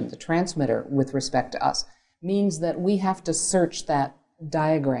acceleration, the transmitter, with respect to us, means that we have to search that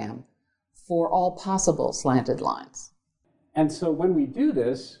diagram for all possible slanted lines. And so when we do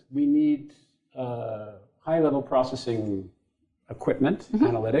this, we need high-level processing equipment,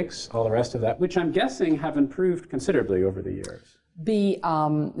 analytics, all the rest of that, which I'm guessing have improved considerably over the years.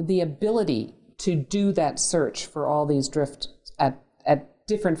 The ability to do that search for all these drifts at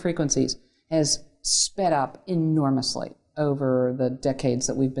different frequencies has sped up enormously over the decades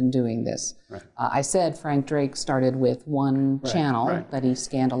that we've been doing this. Right. I said Frank Drake started with one channel that he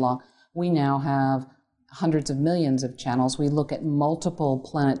scanned along. We now have hundreds of millions of channels. We look at multiple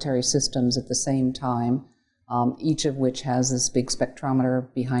planetary systems at the same time, each of which has this big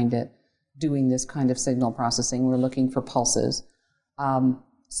spectrometer behind it doing this kind of signal processing. We're looking for pulses.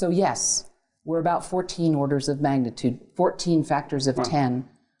 So yes, we're about 14 orders of magnitude, 14 factors of 10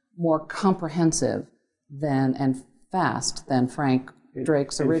 more comprehensive and fast than Frank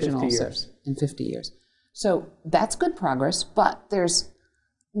Drake's original search in 50 years. So that's good progress, but there's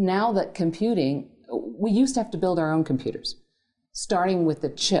now that computing, we used to have to build our own computers, starting with the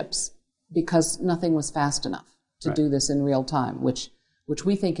chips, because nothing was fast enough to do this in real time, which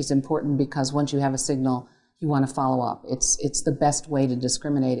we think is important because once you have a signal, you want to follow up. It's the best way to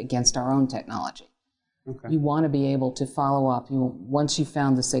discriminate against our own technology. Okay. You want to be able to follow up once you've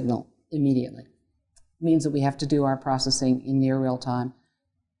found the signal immediately. It means that we have to do our processing in near real time.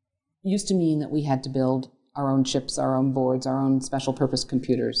 It used to mean that we had to build our own chips, our own boards, our own special purpose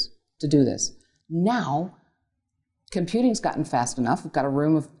computers to do this. Now, computing's gotten fast enough. We've got a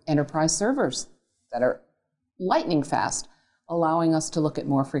room of enterprise servers that are lightning fast, allowing us to look at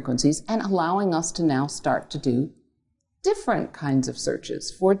more frequencies and allowing us to now start to do different kinds of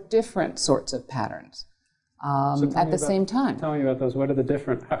searches for different sorts of patterns at the same time. Tell me about those. What are the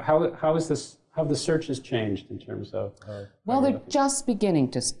different, how is this, how have the searches changed in terms of? Well, they're just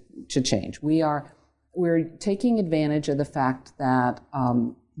beginning to change. We're taking advantage of the fact that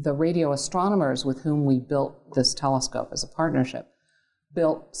the radio astronomers with whom we built this telescope as a partnership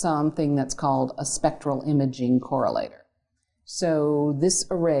built something that's called a spectral imaging correlator. So this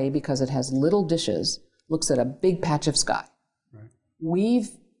array, because it has little dishes, looks at a big patch of sky. Right. We've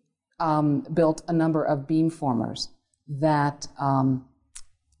built a number of beamformers that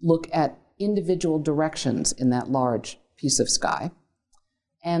look at individual directions in that large piece of sky.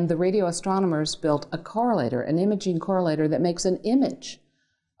 And the radio astronomers built a correlator, an imaging correlator that makes an image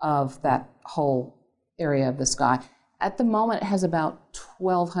of that whole area of the sky. At the moment, it has about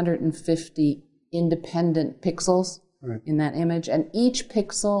 1,250 independent pixels in that image, and each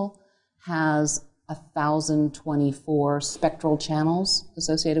pixel has 1,024 spectral channels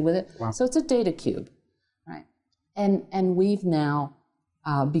associated with it. Wow. So it's a data cube, right? And we've now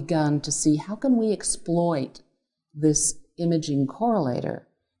begun to see how can we exploit this imaging correlator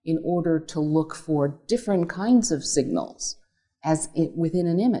in order to look for different kinds of signals within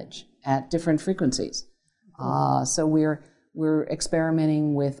an image at different frequencies. So we're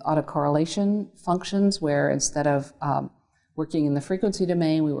experimenting with autocorrelation functions where instead of working in the frequency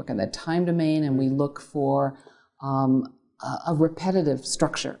domain, we work in the time domain, and we look for a repetitive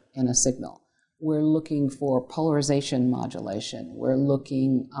structure in a signal. We're looking for polarization modulation. We're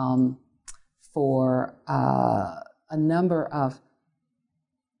looking for a number of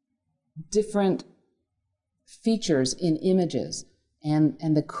different features in images. And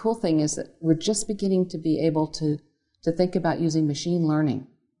the cool thing is that we're just beginning to be able to think about using machine learning.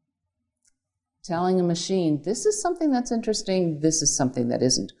 Telling a machine, this is something that's interesting, this is something that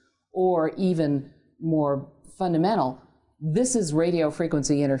isn't. Or even more fundamental, this is radio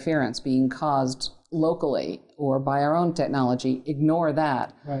frequency interference being caused locally or by our own technology, ignore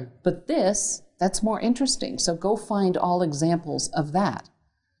that. Right. But that's more interesting, so go find all examples of that.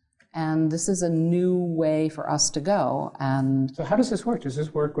 And this is a new way for us to go. And so how does this work? Does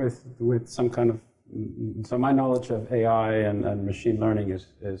this work with some kind of, so my knowledge of AI and machine learning is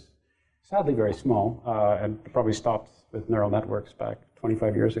sadly very small, and probably stopped with neural networks back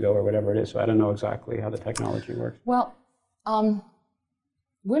 25 years ago or whatever it is, so I don't know exactly how the technology works. Well,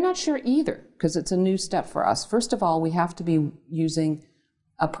 we're not sure either, because it's a new step for us. First of all, we have to be using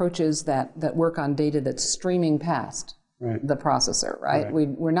approaches that work on data that's streaming past the processor, right?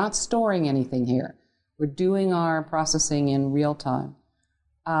 We're not storing anything here. We're doing our processing in real time.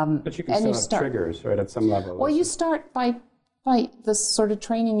 But you can still have triggers, right, at some level. Well, you start by the sort of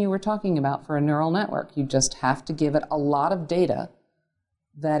training you were talking about for a neural network. You just have to give it a lot of data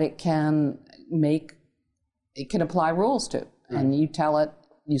that it can apply rules to. And you tell it,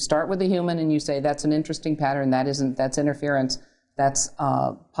 you start with a human and you say, that's an interesting pattern, that's interference, that's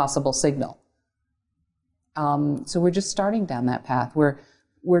a possible signal. So we're just starting down that path.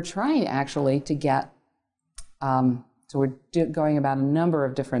 We're trying actually to get, so we're going about a number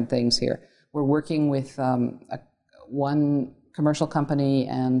of different things here. We're working with one commercial company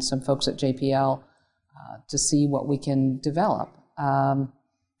and some folks at JPL to see what we can develop.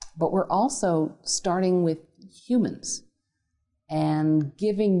 But we're also starting with humans and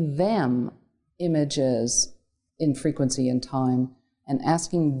giving them images in frequency and time and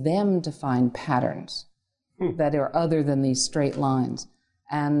asking them to find patterns that are other than these straight lines,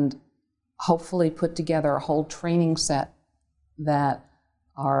 and hopefully put together a whole training set that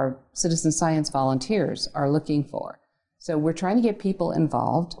our citizen science volunteers are looking for. So we're trying to get people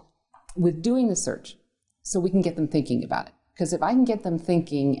involved with doing the search so we can get them thinking about it. Because if I can get them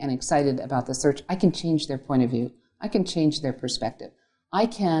thinking and excited about the search, I can change their point of view. I can change their perspective. I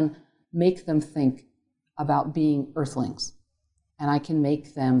can make them think about being Earthlings. And I can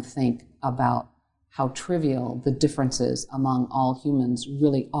make them think about how trivial the differences among all humans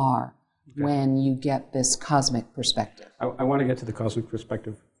really are when you get this cosmic perspective. I want to get to the cosmic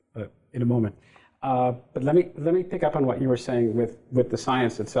perspective in a moment. But let me pick up on what you were saying with the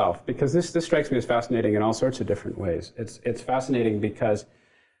science itself, because this strikes me as fascinating in all sorts of different ways. It's fascinating because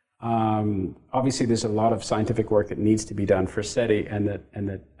obviously there's a lot of scientific work that needs to be done for SETI, and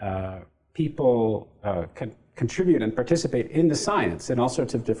that people can contribute and participate in the science in all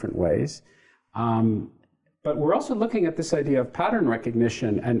sorts of different ways. But we're also looking at this idea of pattern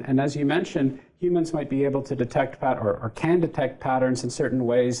recognition, and as you mentioned, humans might be able to detect or can detect patterns in certain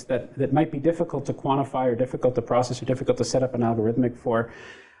ways that might be difficult to quantify or difficult to process or difficult to set up an algorithmic for.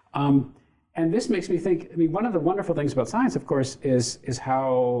 And this makes me think, I mean, one of the wonderful things about science, of course, is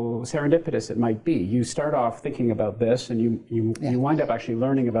how serendipitous it might be. You start off thinking about this, and you wind up actually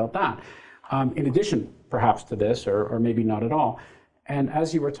learning about that, in addition, perhaps, to this, or maybe not at all. And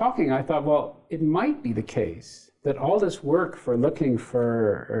as you were talking, I thought, well, it might be the case that all this work for looking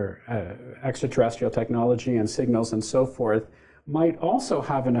for extraterrestrial technology and signals and so forth might also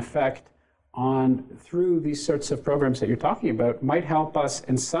have an effect through these sorts of programs that you're talking about, might help us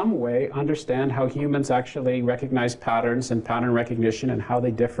in some way understand how humans actually recognize patterns and pattern recognition and how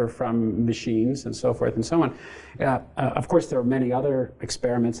they differ from machines and so forth and so on. Of course, there are many other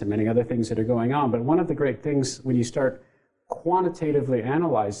experiments and many other things that are going on, but one of the great things when you start quantitatively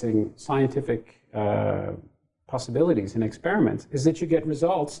analyzing scientific possibilities and experiments is that you get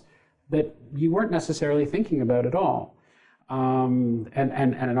results that you weren't necessarily thinking about at all. And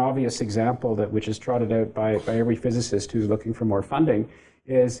an obvious example which is trotted out by every physicist who's looking for more funding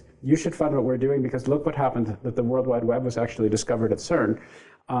is you should fund what we're doing because look what happened, that the World Wide Web was actually discovered at CERN.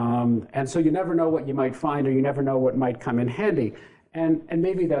 And so you never know what you might find, or you never know what might come in handy. And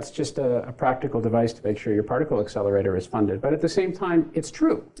maybe that's just a practical device to make sure your particle accelerator is funded. But at the same time, it's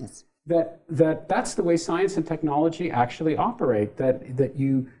true. Yes. that's the way science and technology actually operate, that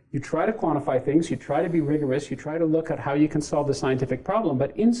you try to quantify things, you try to be rigorous, you try to look at how you can solve the scientific problem,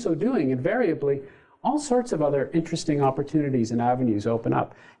 but in so doing, invariably, all sorts of other interesting opportunities and avenues open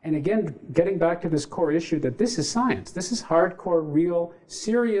up. And again, getting back to this core issue that this is science, this is hardcore, real,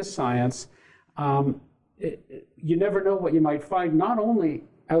 serious science. You never know what you might find, not only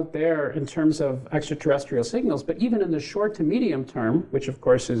out there in terms of extraterrestrial signals, but even in the short to medium term, which of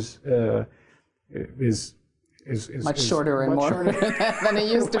course is much shorter and more than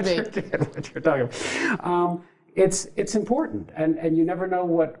it used to be. What you're talking about. It's important, and you never know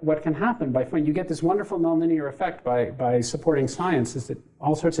what can happen by you get this wonderful nonlinear effect by supporting science, is that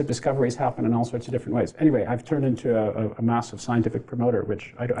all sorts of discoveries happen in all sorts of different ways. Anyway, I've turned into a massive scientific promoter,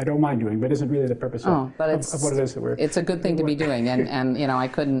 which I don't mind doing, but isn't really the purpose of what it is that we're. It's a good thing to be doing, and you know,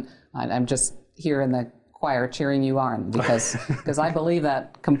 I'm just here in the choir cheering you on because I believe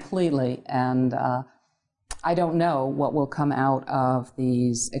that completely, and I don't know what will come out of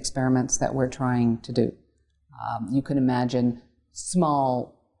these experiments that we're trying to do. You can imagine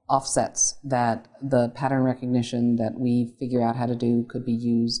small offsets that the pattern recognition that we figure out how to do could be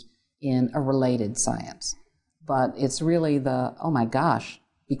used in a related science. But it's really oh my gosh,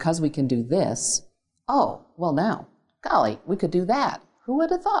 because we can do this, oh, well now, golly, we could do that. Who would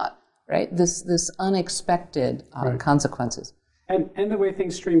have thought, right? This unexpected consequences. And the way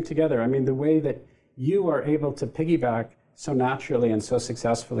things stream together. I mean, the way that you are able to piggyback so naturally and so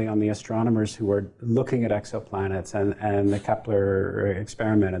successfully on the astronomers who are looking at exoplanets and the Kepler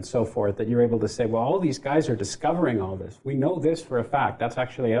experiment and so forth, that you're able to say, well, all these guys are discovering all this. We know this for a fact. That's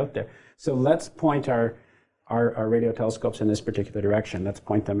actually out there. So let's point our radio telescopes in this particular direction. Let's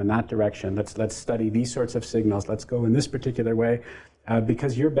point them in that direction. Let's study these sorts of signals. Let's go in this particular way.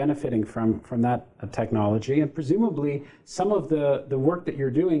 Because you're benefiting from that technology, and presumably some of the work that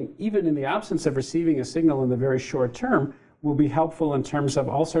you're doing, even in the absence of receiving a signal in the very short term, will be helpful in terms of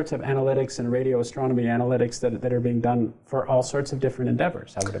all sorts of analytics and radio astronomy analytics that are being done for all sorts of different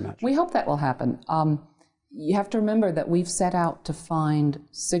endeavors, I would imagine. We hope that will happen. You have to remember that we've set out to find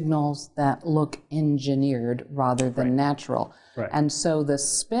signals that look engineered rather than natural. Right. And so the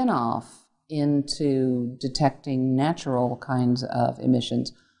spin-off into detecting natural kinds of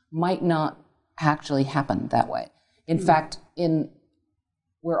emissions might not actually happen that way. In fact,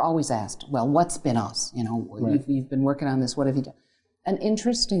 we're always asked, well, what spin-offs? You know, you've been working on this, what have you done? An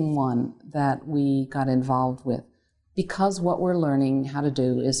interesting one that we got involved with, because what we're learning how to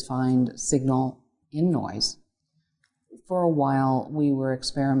do is find signal in noise. For a while, we were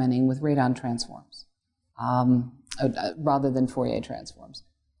experimenting with radon transforms rather than Fourier transforms.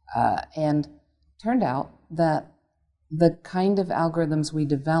 And turned out that the kind of algorithms we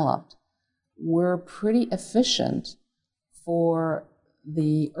developed were pretty efficient for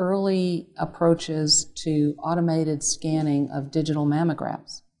the early approaches to automated scanning of digital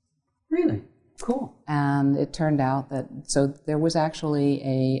mammograms. Really? Cool. And it turned out that, so there was actually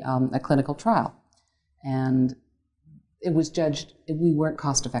a clinical trial, and it was judged, we weren't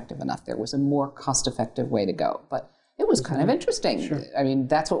cost effective enough. There was a more cost effective way to go. But it was kind of interesting. Sure. I mean,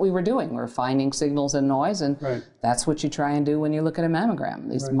 that's what we were doing. We're finding signals in noise, and that's what you try and do when you look at a mammogram,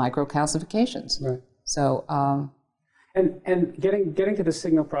 these microcalcifications. Right. So, and getting to the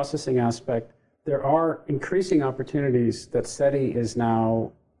signal processing aspect, there are increasing opportunities that SETI is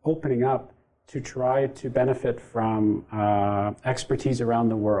now opening up to try to benefit from expertise around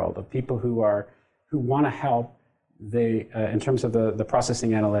the world of people who want to help in terms of the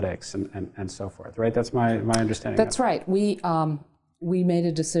processing analytics and so forth, right? That's my understanding. That's right. We made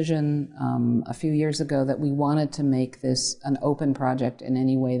a decision a few years ago that we wanted to make this an open project in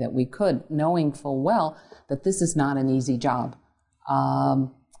any way that we could, knowing full well that this is not an easy job.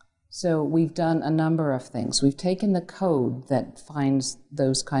 So we've done a number of things. We've taken the code that finds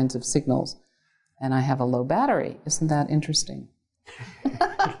those kinds of signals, and I have a low battery. Isn't that interesting?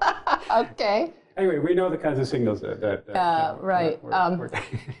 Okay. Anyway, we know the kinds of signals that right.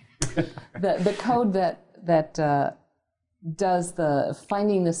 The code that does the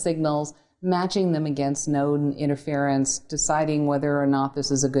finding the signals, matching them against node interference, deciding whether or not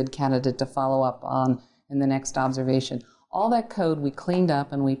this is a good candidate to follow up on in the next observation. All that code we cleaned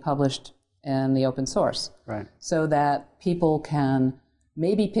up and we published in the open source, right, so that people can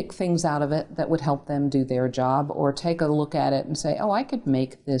maybe pick things out of it that would help them do their job, or take a look at it and say, oh, I could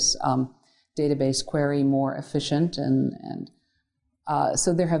make this database query more efficient. And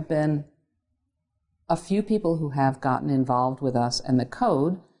so there have been a few people who have gotten involved with us, and the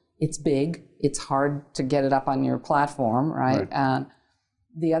code, it's big, it's hard to get it up on your platform, right? And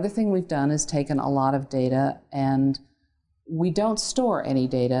the other thing we've done is taken a lot of data, and we don't store any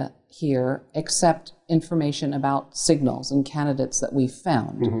data here except information about signals and candidates that we've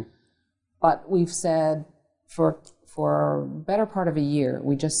found. Mm-hmm. But we've said for better part of a year,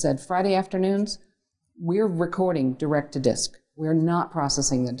 we just said Friday afternoons, we're recording direct to disk. We're not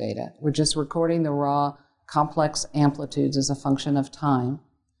processing the data. We're just recording the raw complex amplitudes as a function of time.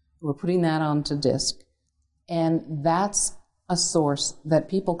 We're putting that onto disk. And that's a source that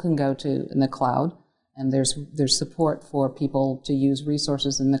people can go to in the cloud. And there's support for people to use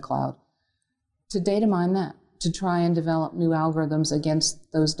resources in the cloud to data mine that, to try and develop new algorithms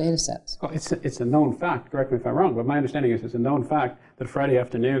against those data sets. Well, it's a known fact, correct me if I'm wrong, but my understanding is it's a known fact that Friday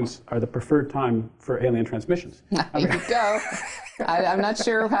afternoons are the preferred time for alien transmissions. There you go. I'm not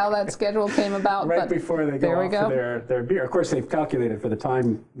sure how that schedule came about. Right but before they go off for their beer. Of course, they've calculated for the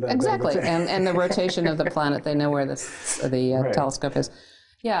time. Exactly, and the rotation of the planet. They know where the right. telescope is.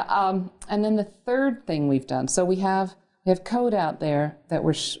 Yeah, and then the third thing we've done, so we have code out there that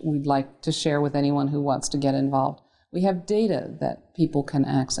we'd like to share with anyone who wants to get involved. We have data that people can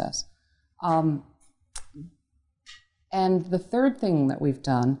access. And the third thing that we've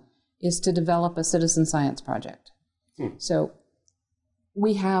done is to develop a citizen science project. So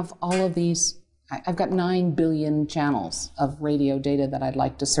we have all of these, I've got 9 billion channels of radio data that I'd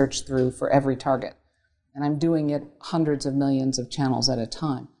like to search through for every target. And I'm doing it hundreds of millions of channels at a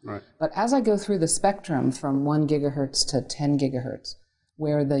time. Right. But as I go through the spectrum from 1 gigahertz to 10 gigahertz,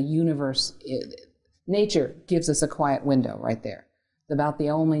 where the universe, nature gives us a quiet window right there. About the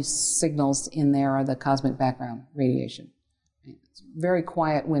only signals in there are the cosmic background radiation. It's a very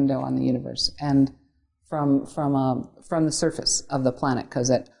quiet window on the universe. And from the surface of the planet,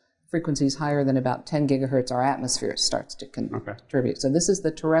 because at frequencies higher than about 10 gigahertz, our atmosphere starts to contribute. So this is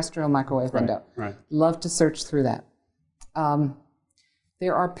the terrestrial microwave window. Right. Love to search through that.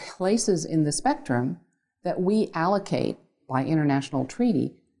 There are places in the spectrum that we allocate by international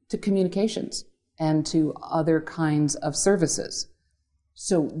treaty to communications and to other kinds of services.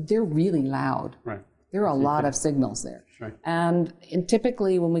 So they're really loud. Right. There are a lot of signals there. Sure. And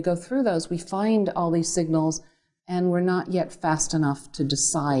typically when we go through those, we find all these signals and we're not yet fast enough to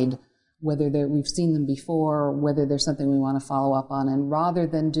decide whether we've seen them before or whether there's something we want to follow up on. And rather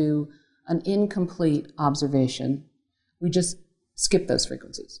than do an incomplete observation, we just skip those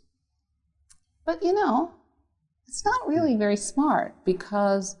frequencies. But it's not really very smart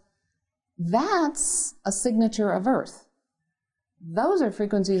because that's a signature of Earth. Those are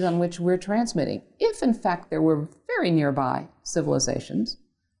frequencies on which we're transmitting. If, in fact, there were very nearby civilizations,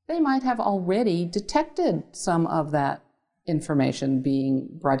 they might have already detected some of that information being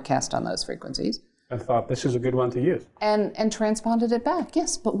broadcast on those frequencies. I thought this is a good one to use. And transponded it back,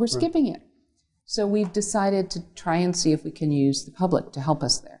 yes, but we're skipping it. So we've decided to try and see if we can use the public to help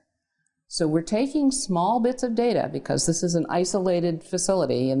us there. So we're taking small bits of data because this is an isolated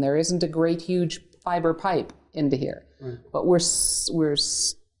facility and there isn't a great huge fiber pipe into here. Right. But we're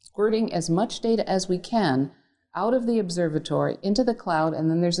squirting as much data as we can out of the observatory into the cloud, and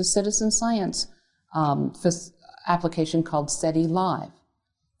then there's a citizen science application called SETI Live.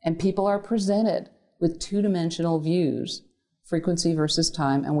 And people are presented with two-dimensional views, frequency versus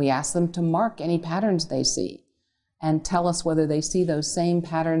time, and we ask them to mark any patterns they see and tell us whether they see those same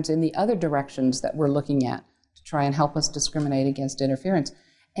patterns in the other directions that we're looking at to try and help us discriminate against interference.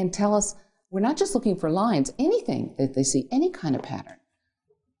 And tell us, we're not just looking for lines, anything that they see, any kind of pattern.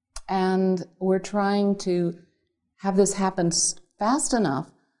 And we're trying to have this happen fast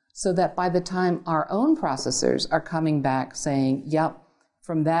enough so that by the time our own processors are coming back saying, yep,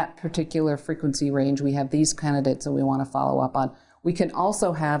 from that particular frequency range, we have these candidates that we want to follow up on. We can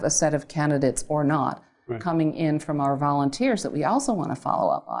also have a set of candidates or not coming in from our volunteers that we also want to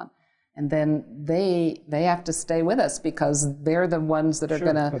follow up on. And then they have to stay with us because they're the ones that are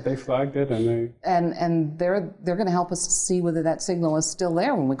going to... But they flagged it and they... And they're going to help us see whether that signal is still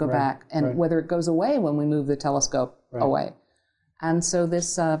there when we go back and whether it goes away when we move the telescope away. And so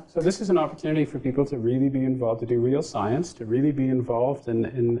this... So this is an opportunity for people to really be involved, to do real science, to really be involved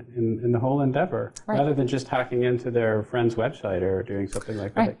in the whole endeavor, rather than just hacking into their friend's website or doing something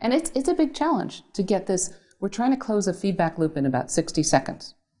like that. Right, and it's a big challenge to get this. We're trying to close a feedback loop in about 60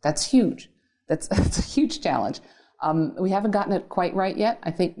 seconds. That's huge. That's a huge challenge. We haven't gotten it quite right yet.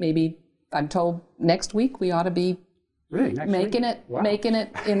 I think maybe, I'm told, next week we ought to be making it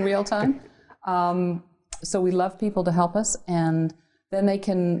in real time. So we love people to help us, and then they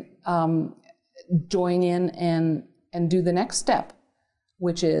can join in and do the next step,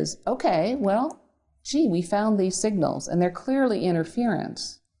 which is, okay, well, gee, we found these signals, and they're clearly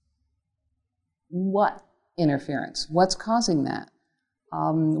interference. What interference? What's causing that?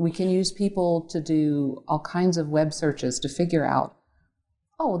 We can use people to do all kinds of web searches to figure out,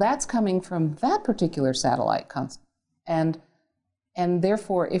 oh, that's coming from that particular satellite. And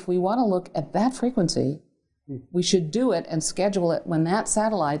therefore, if we want to look at that frequency, we should do it and schedule it when that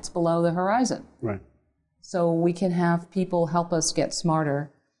satellite's below the horizon. Right. So we can have people help us get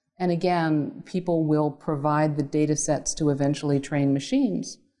smarter. And again, people will provide the data sets to eventually train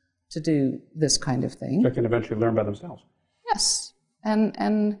machines to do this kind of thing. They can eventually learn by themselves. Yes.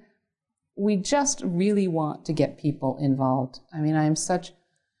 And we just really want to get people involved. I mean, I'm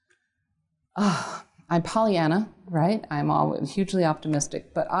Pollyanna, right? I'm always hugely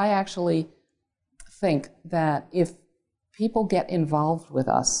optimistic, but I actually think that if people get involved with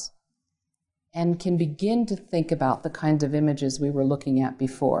us and can begin to think about the kinds of images we were looking at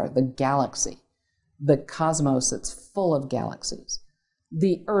before, the galaxy, the cosmos that's full of galaxies,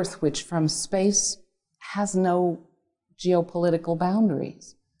 the Earth, which from space has no geopolitical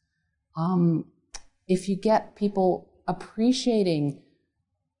boundaries. If you get people appreciating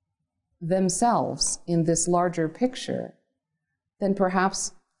themselves in this larger picture, then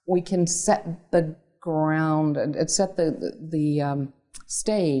perhaps we can set the ground and set the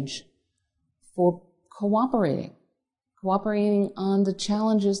stage for cooperating on the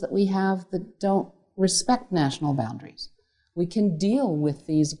challenges that we have that don't respect national boundaries. We can deal with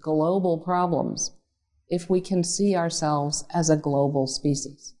these global problems if we can see ourselves as a global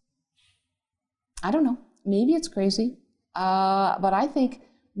species. I don't know, maybe it's crazy, but I think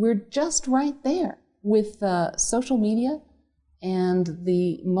we're just right there with social media and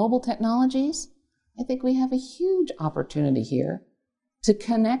the mobile technologies. I think we have a huge opportunity here to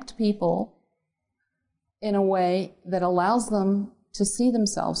connect people in a way that allows them to see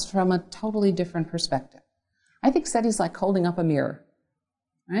themselves from a totally different perspective. I think SETI is like holding up a mirror,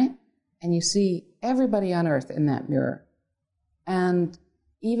 right? And you see everybody on Earth in that mirror. And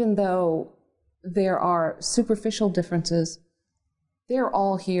even though there are superficial differences, they're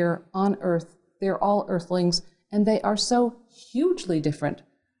all here on Earth. They're all Earthlings, and they are so hugely different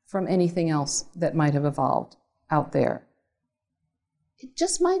from anything else that might have evolved out there. It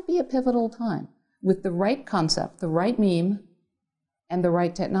just might be a pivotal time with the right concept, the right meme, and the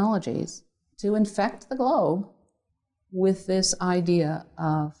right technologies to infect the globe with this idea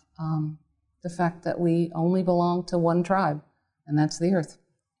of the fact that we only belong to one tribe, and that's the Earth.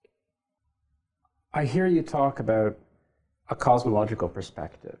 I hear you talk about a cosmological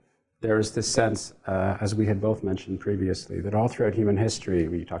perspective. There is this sense, as we had both mentioned previously, that all throughout human history,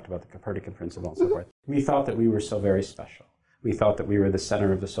 we talked about the Copernican principle and so forth, we thought that we were so very special. We thought that we were the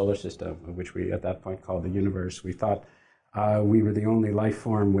center of the solar system, which we at that point called the universe. We thought we were the only life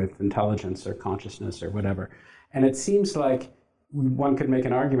form with intelligence or consciousness or whatever. And it seems like one could make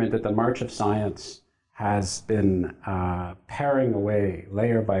an argument that the march of science has been paring away,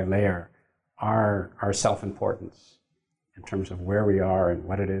 layer by layer, our self-importance in terms of where we are and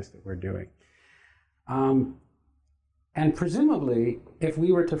what it is that we're doing. And presumably, if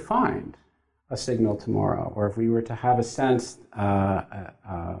we were to find a signal tomorrow, or if we were to have a sense of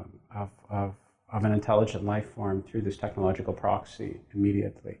an intelligent life form through this technological proxy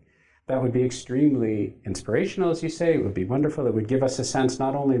immediately, that would be extremely inspirational, as you say. It would be wonderful. It would give us a sense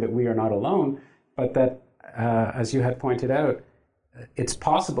not only that we are not alone, but that, as you had pointed out, it's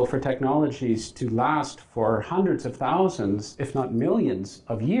possible for technologies to last for hundreds of thousands, if not millions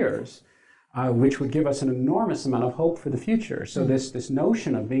of years, which would give us an enormous amount of hope for the future. So this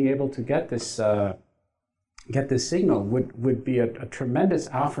notion of being able to get this signal would be a tremendous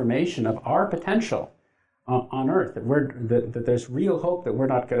affirmation of our potential on Earth, that there's real hope that we're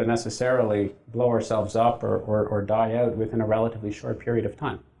not going to necessarily blow ourselves up or die out within a relatively short period of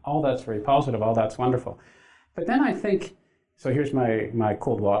time. All that's very positive, all that's wonderful. But then I think, so here's my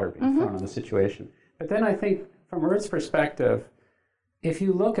cold water being thrown on the situation. But then I think from Earth's perspective, if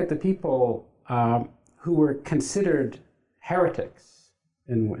you look at the people who were considered heretics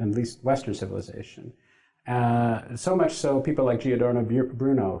in at least Western civilization, so much so people like Giordano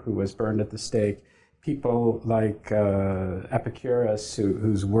Bruno, who was burned at the stake, people like Epicurus,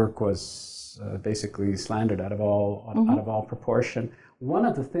 whose work was basically slandered out of all proportion. One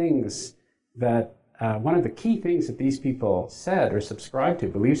of the key things that these people said or subscribed to,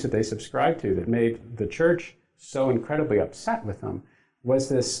 beliefs that they subscribed to, that made the church so incredibly upset with them, was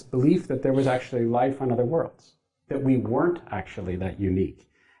this belief that there was actually life on other worlds, that we weren't actually that unique.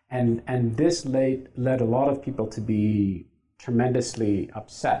 And this led a lot of people to be tremendously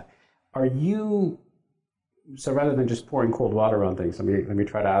upset. So rather than just pouring cold water on things, let me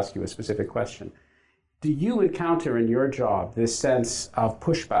try to ask you a specific question. Do you encounter in your job this sense of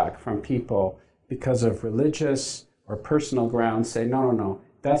pushback from people because of religious or personal grounds say, no, no, no,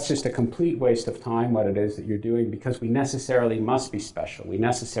 that's just a complete waste of time, what it is that you're doing, because we necessarily must be special. We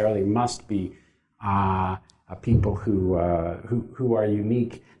necessarily must be people who are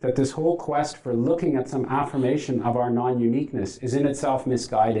unique. That this whole quest for looking at some affirmation of our non-uniqueness is in itself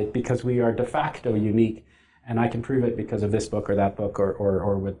misguided, because we are de facto unique. And I can prove it because of this book or that book,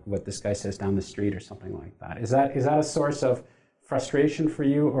 or what this guy says down the street, or something like that. Is that a source of frustration for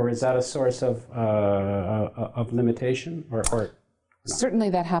you, or is that a source of limitation? Or no? Certainly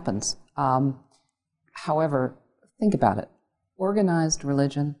that happens. However, think about it. Organized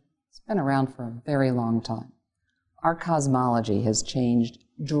religion, it's been around for a very long time. Our cosmology has changed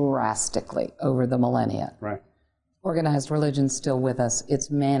drastically over the millennia. Right. Organized religion's still with us.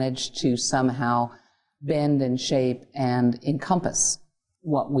 It's managed to somehow bend and shape and encompass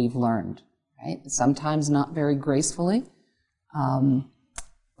what we've learned, right? Sometimes not very gracefully,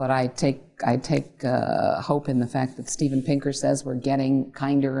 but I take hope in the fact that Steven Pinker says we're getting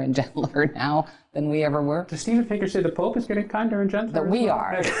kinder and gentler now than we ever were. Does Steven Pinker say the Pope is getting kinder and gentler? That we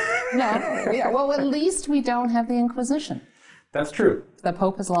are. No, we are. Well, at least we don't have the Inquisition. That's true. The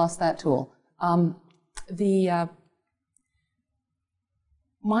Pope has lost that tool.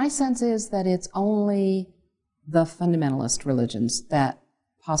 My sense is that it's only the fundamentalist religions that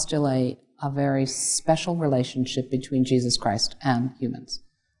postulate a very special relationship between Jesus Christ and humans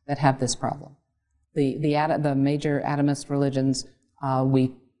that have this problem. The major atomist religions,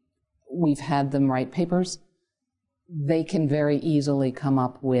 we've had them write papers. They can very easily come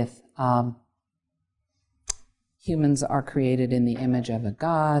up with humans are created in the image of a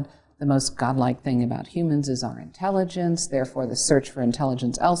God. The most godlike thing about humans is our intelligence. Therefore, the search for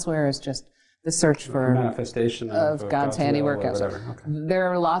intelligence elsewhere is just the search for manifestation of God's handiwork elsewhere. Okay. There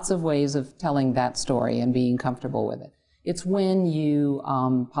are lots of ways of telling that story and being comfortable with it. It's when you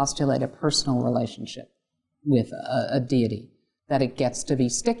postulate a personal relationship with a deity that it gets to be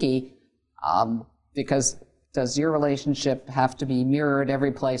sticky, because does your relationship have to be mirrored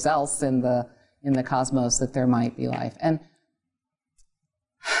every place else in the cosmos that there might be life? And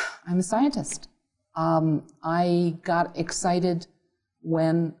I'm a scientist. I got excited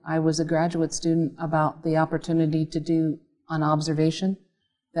when I was a graduate student about the opportunity to do an observation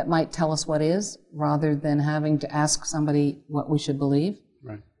that might tell us what is, rather than having to ask somebody what we should believe.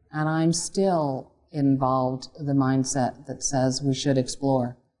 Right. And I'm still involved in the mindset that says we should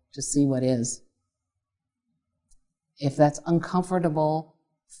explore to see what is. If that's uncomfortable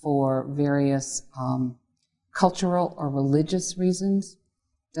for various cultural or religious reasons,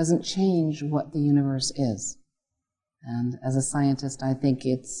 doesn't change what the universe is. And as a scientist, I think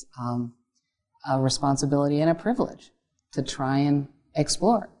it's a responsibility and a privilege to try and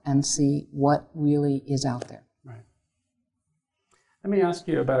explore and see what really is out there. Right. Let me ask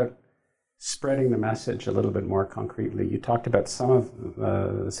you about spreading the message a little bit more concretely. You talked about some of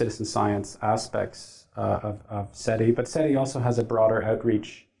the citizen science aspects of SETI, but SETI also has a broader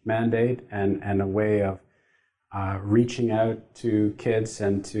outreach mandate and a way of reaching out to kids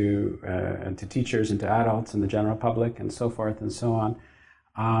and to teachers and to adults and the general public and so forth and so on,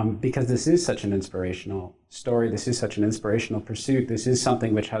 because this is such an inspirational story, this is such an inspirational pursuit, this is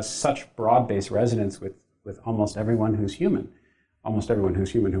something which has such broad-based resonance with almost everyone who's human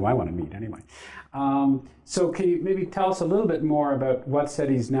who I want to meet anyway. So can you maybe tell us a little bit more about what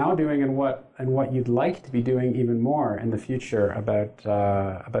SETI's now doing and what you'd like to be doing even more in the future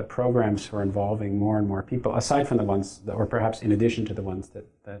about programs for involving more and more people, aside from the ones that, or perhaps in addition to the ones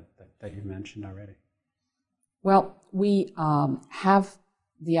that you've mentioned already? Well, we have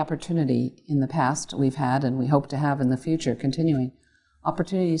the opportunity in the past we've had, and we hope to have in the future, continuing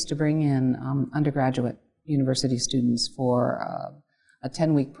opportunities to bring in undergraduate university students for a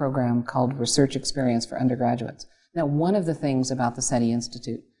 10-week program called Research Experience for Undergraduates. Now, one of the things about the SETI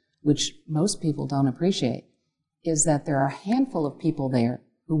Institute, which most people don't appreciate, is that there are a handful of people there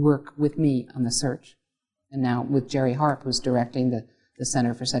who work with me on the search, and now with Jerry Harp, who's directing the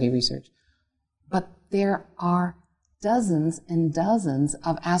Center for SETI Research. But there are dozens and dozens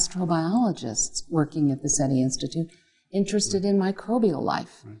of astrobiologists working at the SETI Institute interested in microbial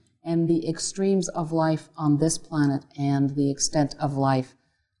life. Right. And the extremes of life on this planet and the extent of life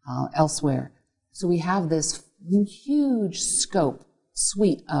elsewhere. So we have this huge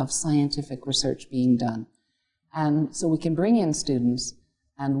suite of scientific research being done. And so we can bring in students,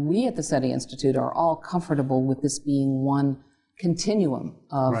 and we at the SETI Institute are all comfortable with this being one continuum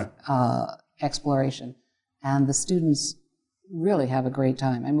of exploration. And the students really have a great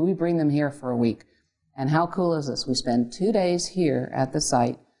time. I mean, we bring them here for a week. And how cool is this? We spend 2 days here at the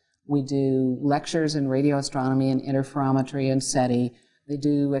site. We do lectures in radio astronomy and interferometry and SETI. They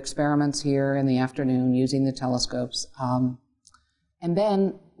do experiments here in the afternoon using the telescopes. And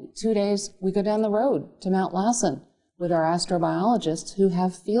then 2 days, we go down the road to Mount Lassen with our astrobiologists who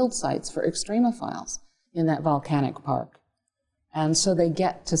have field sites for extremophiles in that volcanic park. And so they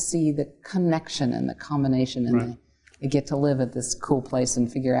get to see the connection and the combination, and they get to live at this cool place and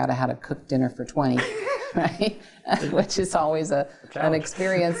figure out how to cook dinner for 20, right? Which is always an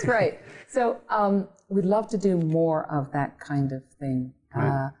experience, right? So we'd love to do more of that kind of thing.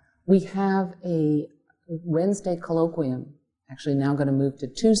 Right. We have a Wednesday colloquium, actually now going to move to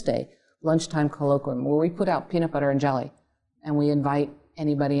Tuesday, lunchtime colloquium, where we put out peanut butter and jelly, and we invite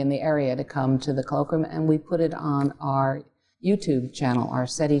anybody in the area to come to the colloquium, and we put it on our YouTube channel, our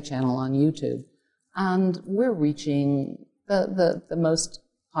SETI channel on YouTube. And we're reaching, the most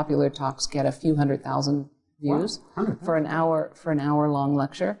popular talks get a few 100,000 views. Wow. for an hour long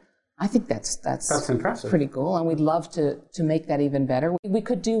lecture. I think that's impressive. Pretty cool, and we'd love to make that even better. We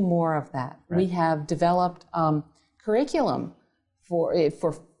could do more of that. Right. We have developed curriculum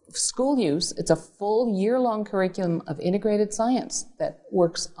for school use. It's a full year-long curriculum of integrated science that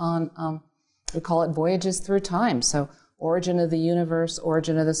works on, we call it Voyages Through Time. So origin of the universe,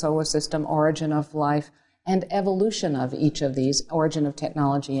 origin of the solar system, origin of life, and evolution of each of these, origin of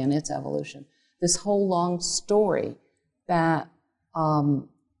technology and its evolution. This whole long story that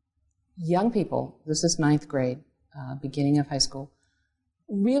young people, this is 9th grade, beginning of high school,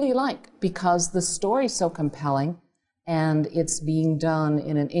 really like, because the story's so compelling and it's being done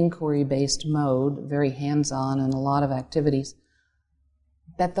in an inquiry-based mode, very hands-on and a lot of activities,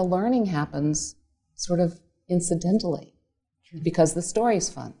 that the learning happens sort of incidentally because the story's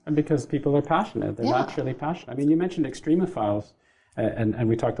fun. And because people are passionate. They're naturally passionate. I mean, you mentioned extremophiles, and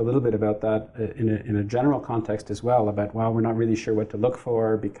we talked a little bit about that in a general context as well, about, well, we're not really sure what to look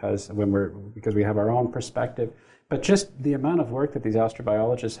for because we have our own perspective. But just the amount of work that these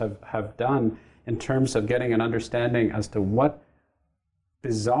astrobiologists have done in terms of getting an understanding as to what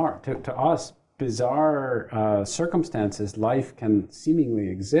bizarre, to us, bizarre circumstances life can seemingly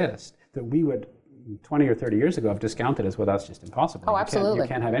exist, that we would 20 or 30 years ago have discounted as, well, that's just impossible. Oh, absolutely. You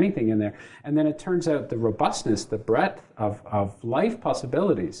can't have anything in there. And then it turns out the robustness, the breadth of life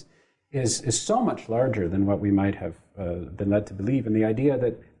possibilities is so much larger than what we might have been led to believe. And the idea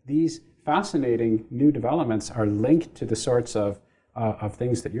that these fascinating new developments are linked to the sorts of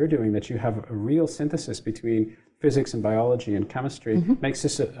things that you're doing, that you have a real synthesis between physics and biology and chemistry, makes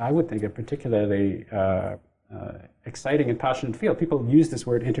this, I would think, a particularly exciting and passionate field. People use this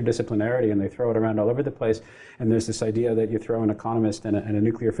word interdisciplinarity and they throw it around all over the place. And there's this idea that you throw an economist and a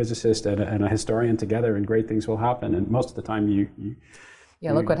nuclear physicist and a historian together and great things will happen. And most of the time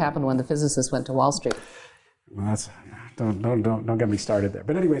look what happened when the physicists went to Wall Street. Well, that's, don't get me started there.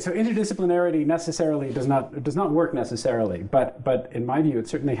 But anyway, so interdisciplinarity necessarily does not work necessarily. But in my view, it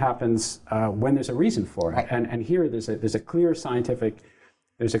certainly happens when there's a reason for it. Right. And here there's a clear scientific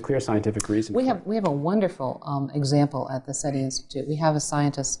reason. We have a wonderful example at the SETI Institute. We have a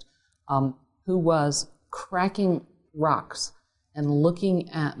scientist who was cracking rocks and looking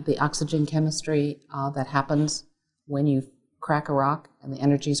at the oxygen chemistry that happens when you crack a rock and the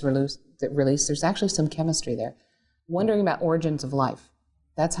energies released. There's actually some chemistry there. Wondering about origins of life.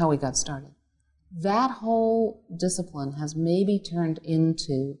 That's how we got started. That whole discipline has maybe turned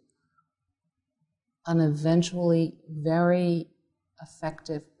into an eventually very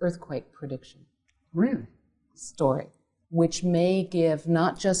effective earthquake prediction. Really? Story, which may give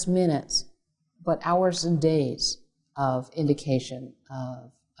not just minutes, but hours and days of indication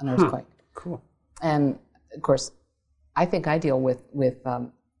of an earthquake. Cool. And of course, I think I deal with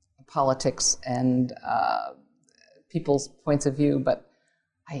politics and people's points of view, but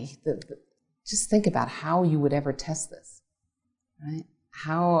just think about how you would ever test this, right?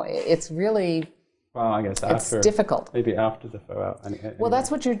 How it's really. Well, I guess it's difficult. Maybe after the photo. Anyway. Well,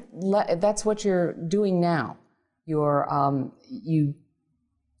 that's what you're doing now. You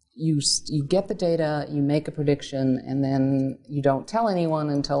get the data, you make a prediction, and then you don't tell anyone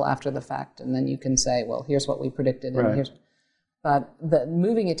until after the fact, and then you can say, well, here's what we predicted, and here's. But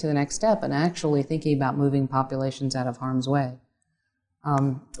moving it to the next step and actually thinking about moving populations out of harm's way.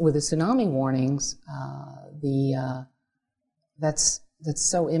 With the tsunami warnings, that's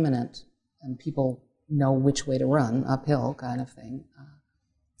so imminent, and people know which way to run, uphill kind of thing.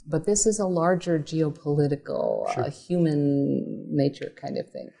 But this is a larger geopolitical, human nature kind of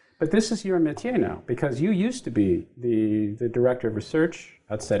thing. But this is your métier now, because you used to be the director of research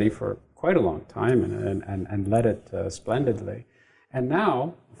at SETI for quite a long time and led it splendidly. And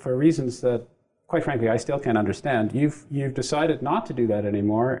now, for reasons that quite frankly, I still can't understand. You've decided not to do that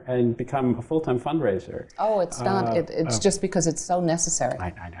anymore and become a full-time fundraiser. Oh, it's not. It's just because it's so necessary.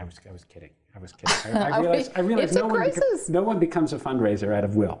 I was kidding. I was kidding. I realized no one becomes a fundraiser out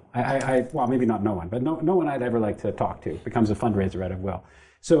of will. Well, maybe not no one, but no one I'd ever like to talk to becomes a fundraiser out of will.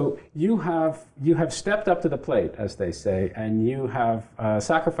 So you have stepped up to the plate, as they say, and you have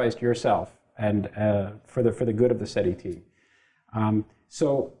sacrificed yourself and for the good of the SETI team.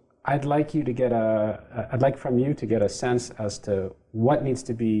 So I'd like from you to get a sense as to what needs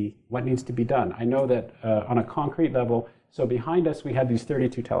to be done. I know that on a concrete level. So behind us, we had these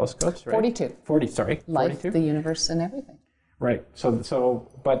 32 telescopes, right? 42. 40, sorry. Life, 42? the universe, and everything. Right.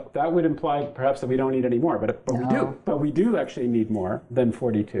 But that would imply perhaps that we don't need any more. But we do. But we do actually need more than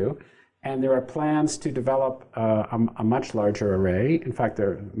 42. And there are plans to develop a much larger array. In fact,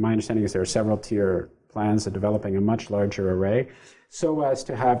 my understanding is there are several tier plans of developing a much larger array, so as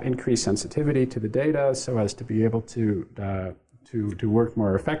to have increased sensitivity to the data, so as to be able to work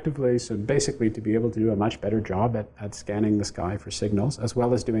more effectively, so basically to be able to do a much better job at scanning the sky for signals, as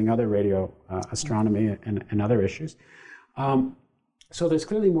well as doing other radio astronomy and other issues. So there's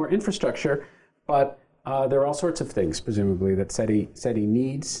clearly more infrastructure, but there are all sorts of things, presumably, that SETI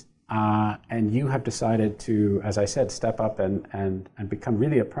needs, and you have decided to, as I said, step up and become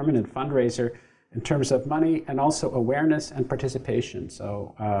really a permanent fundraiser in terms of money and also awareness and participation.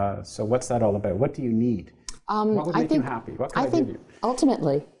 So what's that all about? What do you need? What would make you happy? What can I give you?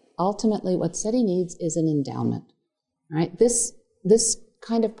 Ultimately, what SETI needs is an endowment, right? This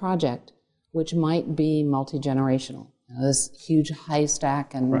kind of project, which might be multi-generational, this huge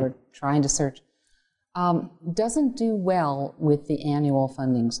haystack, and we're trying to search, doesn't do well with the annual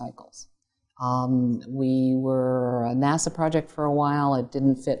funding cycles. We were a NASA project for a while. It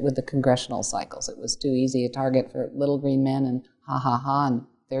didn't fit with the congressional cycles. It was too easy a target for little green men, and and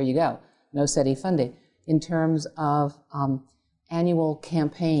there you go. No SETI funding. In terms of annual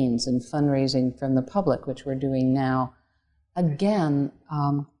campaigns and fundraising from the public, which we're doing now, again,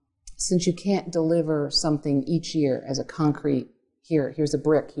 since you can't deliver something each year as a concrete, here's a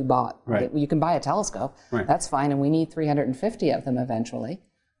brick you bought. Right. You can buy a telescope. Right. That's fine, and we need 350 of them eventually,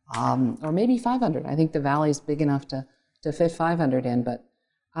 or maybe 500. I think the valley's big enough to fit 500 in, but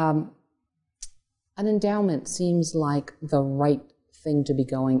an endowment seems like the right thing to be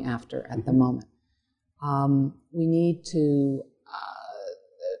going after at the moment. We need to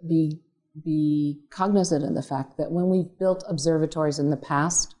be cognizant of the fact that when we've built observatories in the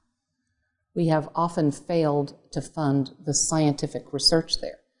past, we have often failed to fund the scientific research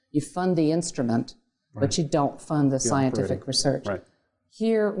there. You fund the instrument, but you don't fund the scientific research. Right.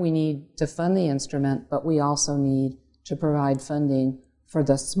 Here, we need to fund the instrument, but we also need to provide funding for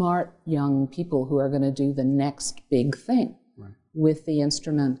the smart young people who are going to do the next big thing with the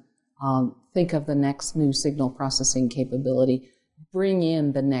instrument. Think of the next new signal processing capability, bring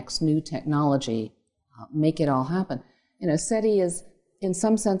in the next new technology, make it all happen. SETI is, in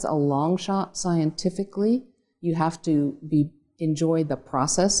some sense, a long shot scientifically. You have to enjoy the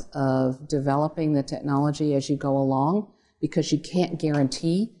process of developing the technology as you go along, because you can't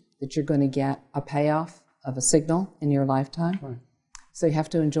guarantee that you're going to get a payoff of a signal in your lifetime. Right. So you have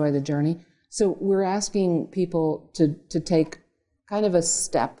to enjoy the journey. So we're asking people to take kind of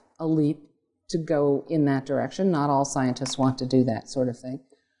a leap to go in that direction. Not all scientists want to do that sort of thing,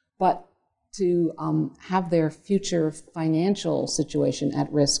 but to have their future financial situation at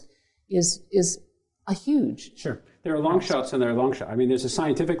risk is a huge. Sure. There are long shots and there are long shots. I mean, there's a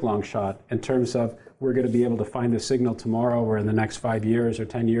scientific long shot in terms of we're going to be able to find the signal tomorrow or in the next 5 years or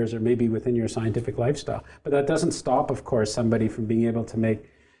 10 years or maybe within your scientific lifestyle. But that doesn't stop, of course, somebody from being able to make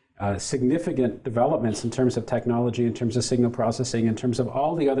significant developments in terms of technology, in terms of signal processing, in terms of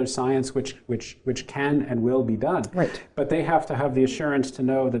all the other science which can and will be done. Right. But they have to have the assurance to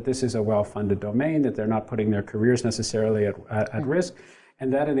know that this is a well-funded domain, that they're not putting their careers necessarily at risk.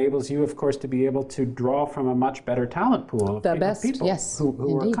 And that enables you, of course, to be able to draw from a much better talent pool of people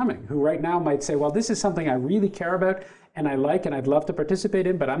who are coming, who right now might say, well, this is something I really care about and I like and I'd love to participate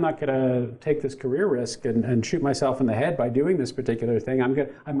in, but I'm not going to take this career risk and shoot myself in the head by doing this particular thing.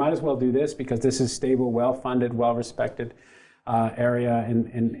 I might as well do this because this is stable, well-funded, well-respected area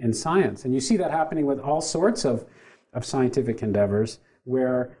in science. And you see that happening with all sorts of scientific endeavors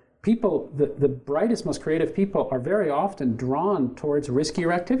where people, the brightest, most creative people are very often drawn towards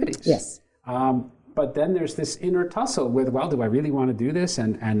riskier activities. Yes. But then there's this inner tussle with, well, do I really want to do this?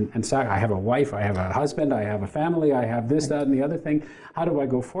 And so I have a wife, I have a husband, I have a family, I have this, that, and the other thing. How do I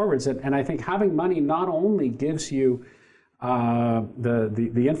go forwards? And I think having money not only gives you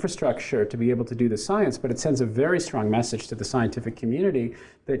the infrastructure to be able to do the science, but it sends a very strong message to the scientific community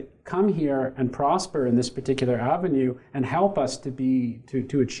that come here and prosper in this particular avenue and help us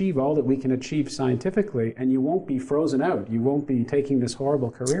to achieve all that we can achieve scientifically, and you won't be frozen out. You won't be taking this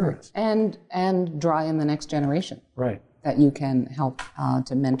horrible career risk. And draw in the next generation. Right. That you can help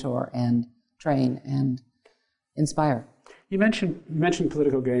to mentor and train and inspire. You mentioned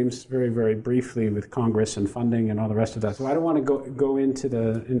political games very, very briefly with Congress and funding and all the rest of that. So I don't want to go into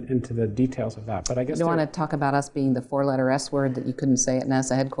the details of that. But I guess you want to talk about us being the four-letter S word that you couldn't say at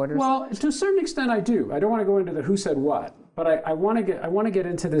NASA headquarters. Well, to a certain extent, I do. I don't want to go into the who said what, but I want to get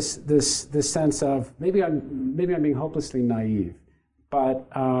into this sense of maybe I'm being hopelessly naive, but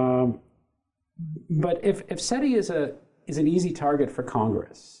if SETI is an easy target for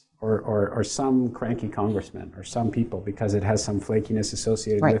Congress. Or some cranky congressman or some people because it has some flakiness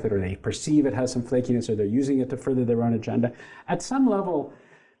associated with it, or they perceive it has some flakiness, or they're using it to further their own agenda. At some level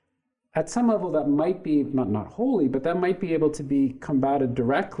that might be, not wholly, but that might be able to be combated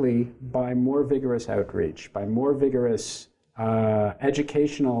directly by more vigorous outreach, by more vigorous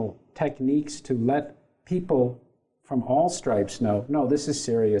educational techniques to let people from all stripes know, no, this is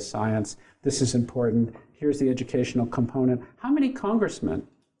serious science, this is important, here's the educational component. How many congressmen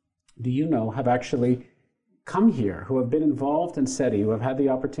do you know have actually come here, who have been involved in SETI, who have had the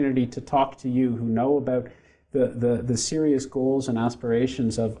opportunity to talk to you, who know about the serious goals and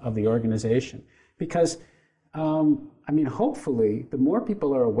aspirations of the organization? Because, hopefully, the more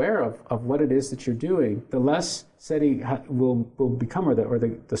people are aware of what it is that you're doing, the less SETI will become, or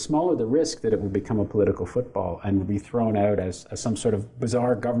the smaller the risk that it will become a political football and will be thrown out as some sort of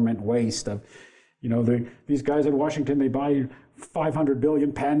bizarre government waste of, these guys in Washington, they buy 500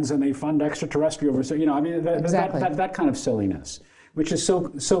 billion pens and they fund extraterrestrial research. Exactly. that kind of silliness, which is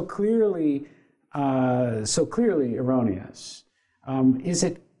so clearly erroneous.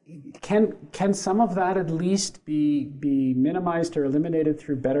 Can some of that at least be minimized or eliminated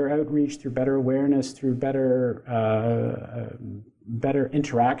through better outreach, through better awareness, through better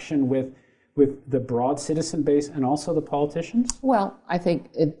interaction with the broad citizen base and also the politicians? Well, I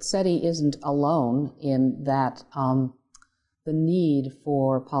think SETI isn't alone in that. The need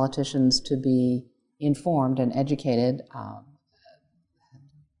for politicians to be informed and educated.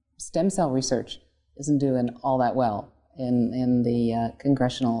 Stem cell research isn't doing all that well in the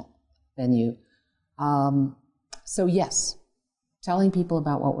congressional venue. So yes, telling people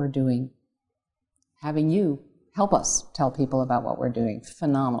about what we're doing, having you help us tell people about what we're doing,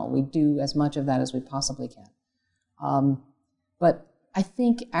 phenomenal. We do as much of that as we possibly can. But I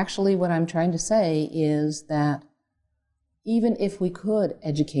think actually what I'm trying to say is that even if we could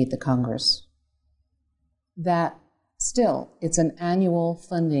educate the Congress, that still it's an annual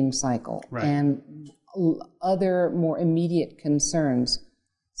funding cycle, right. And other more immediate concerns,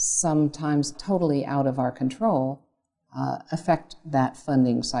 sometimes totally out of our control, affect that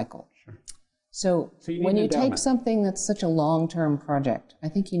funding cycle. Sure. So when you take something that's such a long-term project, I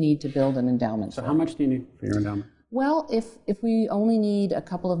think you need to build an endowment. So how much do you need for your endowment? Well, if we only need a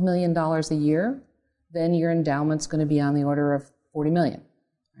couple of $1 million a year, then your endowment's going to be on the order of $40 million,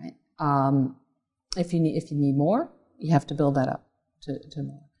 right? If you need more, you have to build that up to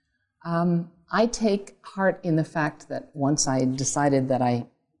more. I take heart in the fact that once I decided that I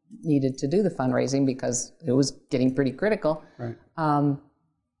needed to do the fundraising because it was getting pretty critical, right.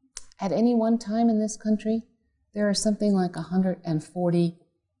 At any one time in this country, there are something like 140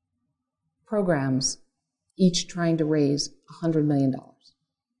 programs, each trying to raise $100 million.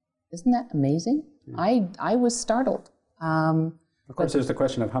 Isn't that amazing? Yeah. I was startled. Of course, there's the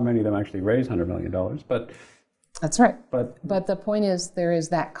question of how many of them actually raise $100 million, but... That's right. But the point is, there is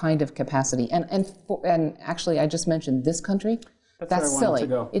that kind of capacity. And actually, I just mentioned this country. That's silly.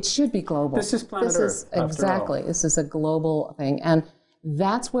 It should be global. This is planet Earth. Exactly. This is a global thing. And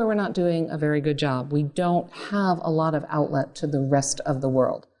that's where we're not doing a very good job. We don't have a lot of outlet to the rest of the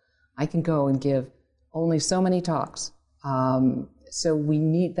world. I can go and give only so many talks. So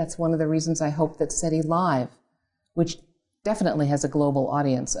that's one of the reasons I hope that SETI Live, which definitely has a global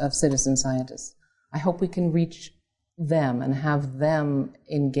audience of citizen scientists, I hope we can reach them and have them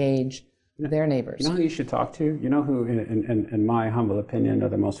engage their neighbors. You know who you should talk to? You know who, in my humble opinion, are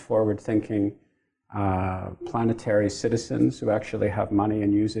the most forward-thinking planetary citizens who actually have money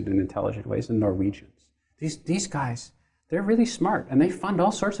and use it in intelligent ways? The Norwegians. These guys, they're really smart, and they fund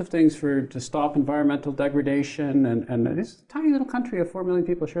all sorts of things to stop environmental degradation. And this tiny little country of 4 million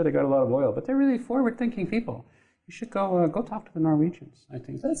people, sure, they got a lot of oil, but they're really forward-thinking people. You should go talk to the Norwegians, I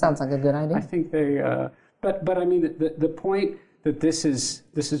think. That sounds like a good idea. I think they, but I mean, the point that this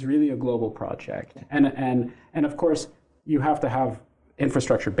is really a global project, and of course, you have to have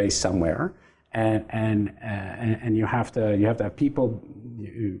infrastructure based somewhere, and you have to have people.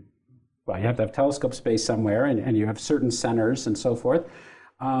 You have to have telescope space somewhere, and you have certain centers and so forth.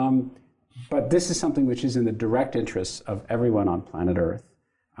 But this is something which is in the direct interests of everyone on planet Earth,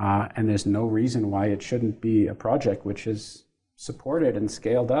 and there's no reason why it shouldn't be a project which is supported and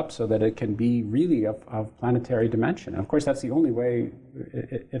scaled up so that it can be really of planetary dimension. And of course, that's the only way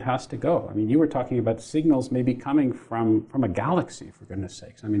it has to go. I mean, you were talking about signals maybe coming from a galaxy, for goodness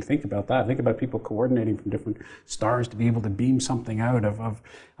sakes. I mean, think about that. Think about people coordinating from different stars to be able to beam something out of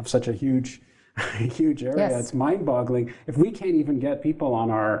such a huge area. Yes. It's mind-boggling. If we can't even get people on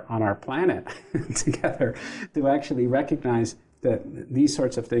our planet together to actually recognize that these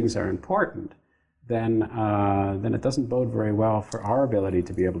sorts of things are important, then it doesn't bode very well for our ability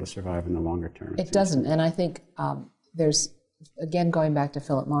to be able to survive in the longer term. It doesn't, and I think there's, again, going back to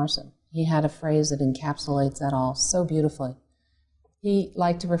Philip Morrison, he had a phrase that encapsulates that all so beautifully. He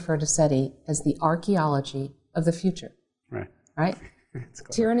liked to refer to SETI as the archaeology of the future. Right?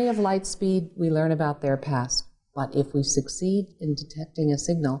 Tyranny of light speed, we learn about their past, but if we succeed in detecting a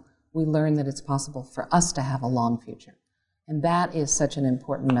signal, we learn that it's possible for us to have a long future. And that is such an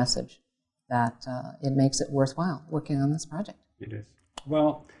important message that it makes it worthwhile working on this project. It is.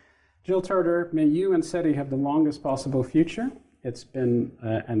 Well, Jill Tartar, may you and SETI have the longest possible future. It's been,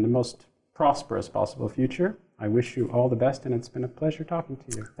 and the most prosperous possible future. I wish you all the best, and it's been a pleasure talking to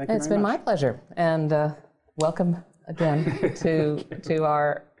you. Thank you very much. It's been my pleasure, and welcome again to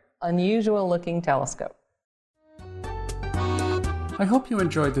our unusual-looking telescope. I hope you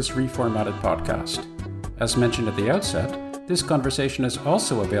enjoyed this reformatted podcast. As mentioned at the outset, this conversation is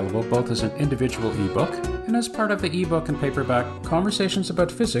also available both as an individual ebook and as part of the ebook and paperback Conversations About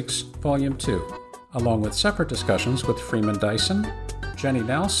Physics, Volume 2, along with separate discussions with Freeman Dyson, Jenny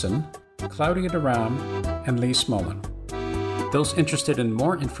Nelson, Claudia Duran, and Lee Smolin. Those interested in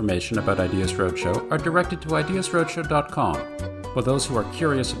more information about Ideas Roadshow are directed to ideasroadshow.com, while those who are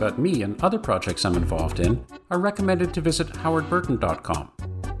curious about me and other projects I'm involved in are recommended to visit howardburton.com.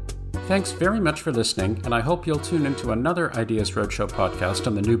 Thanks very much for listening, and I hope you'll tune into another Ideas Roadshow podcast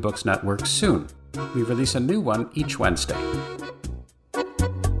on the New Books Network soon. We release a new one each Wednesday.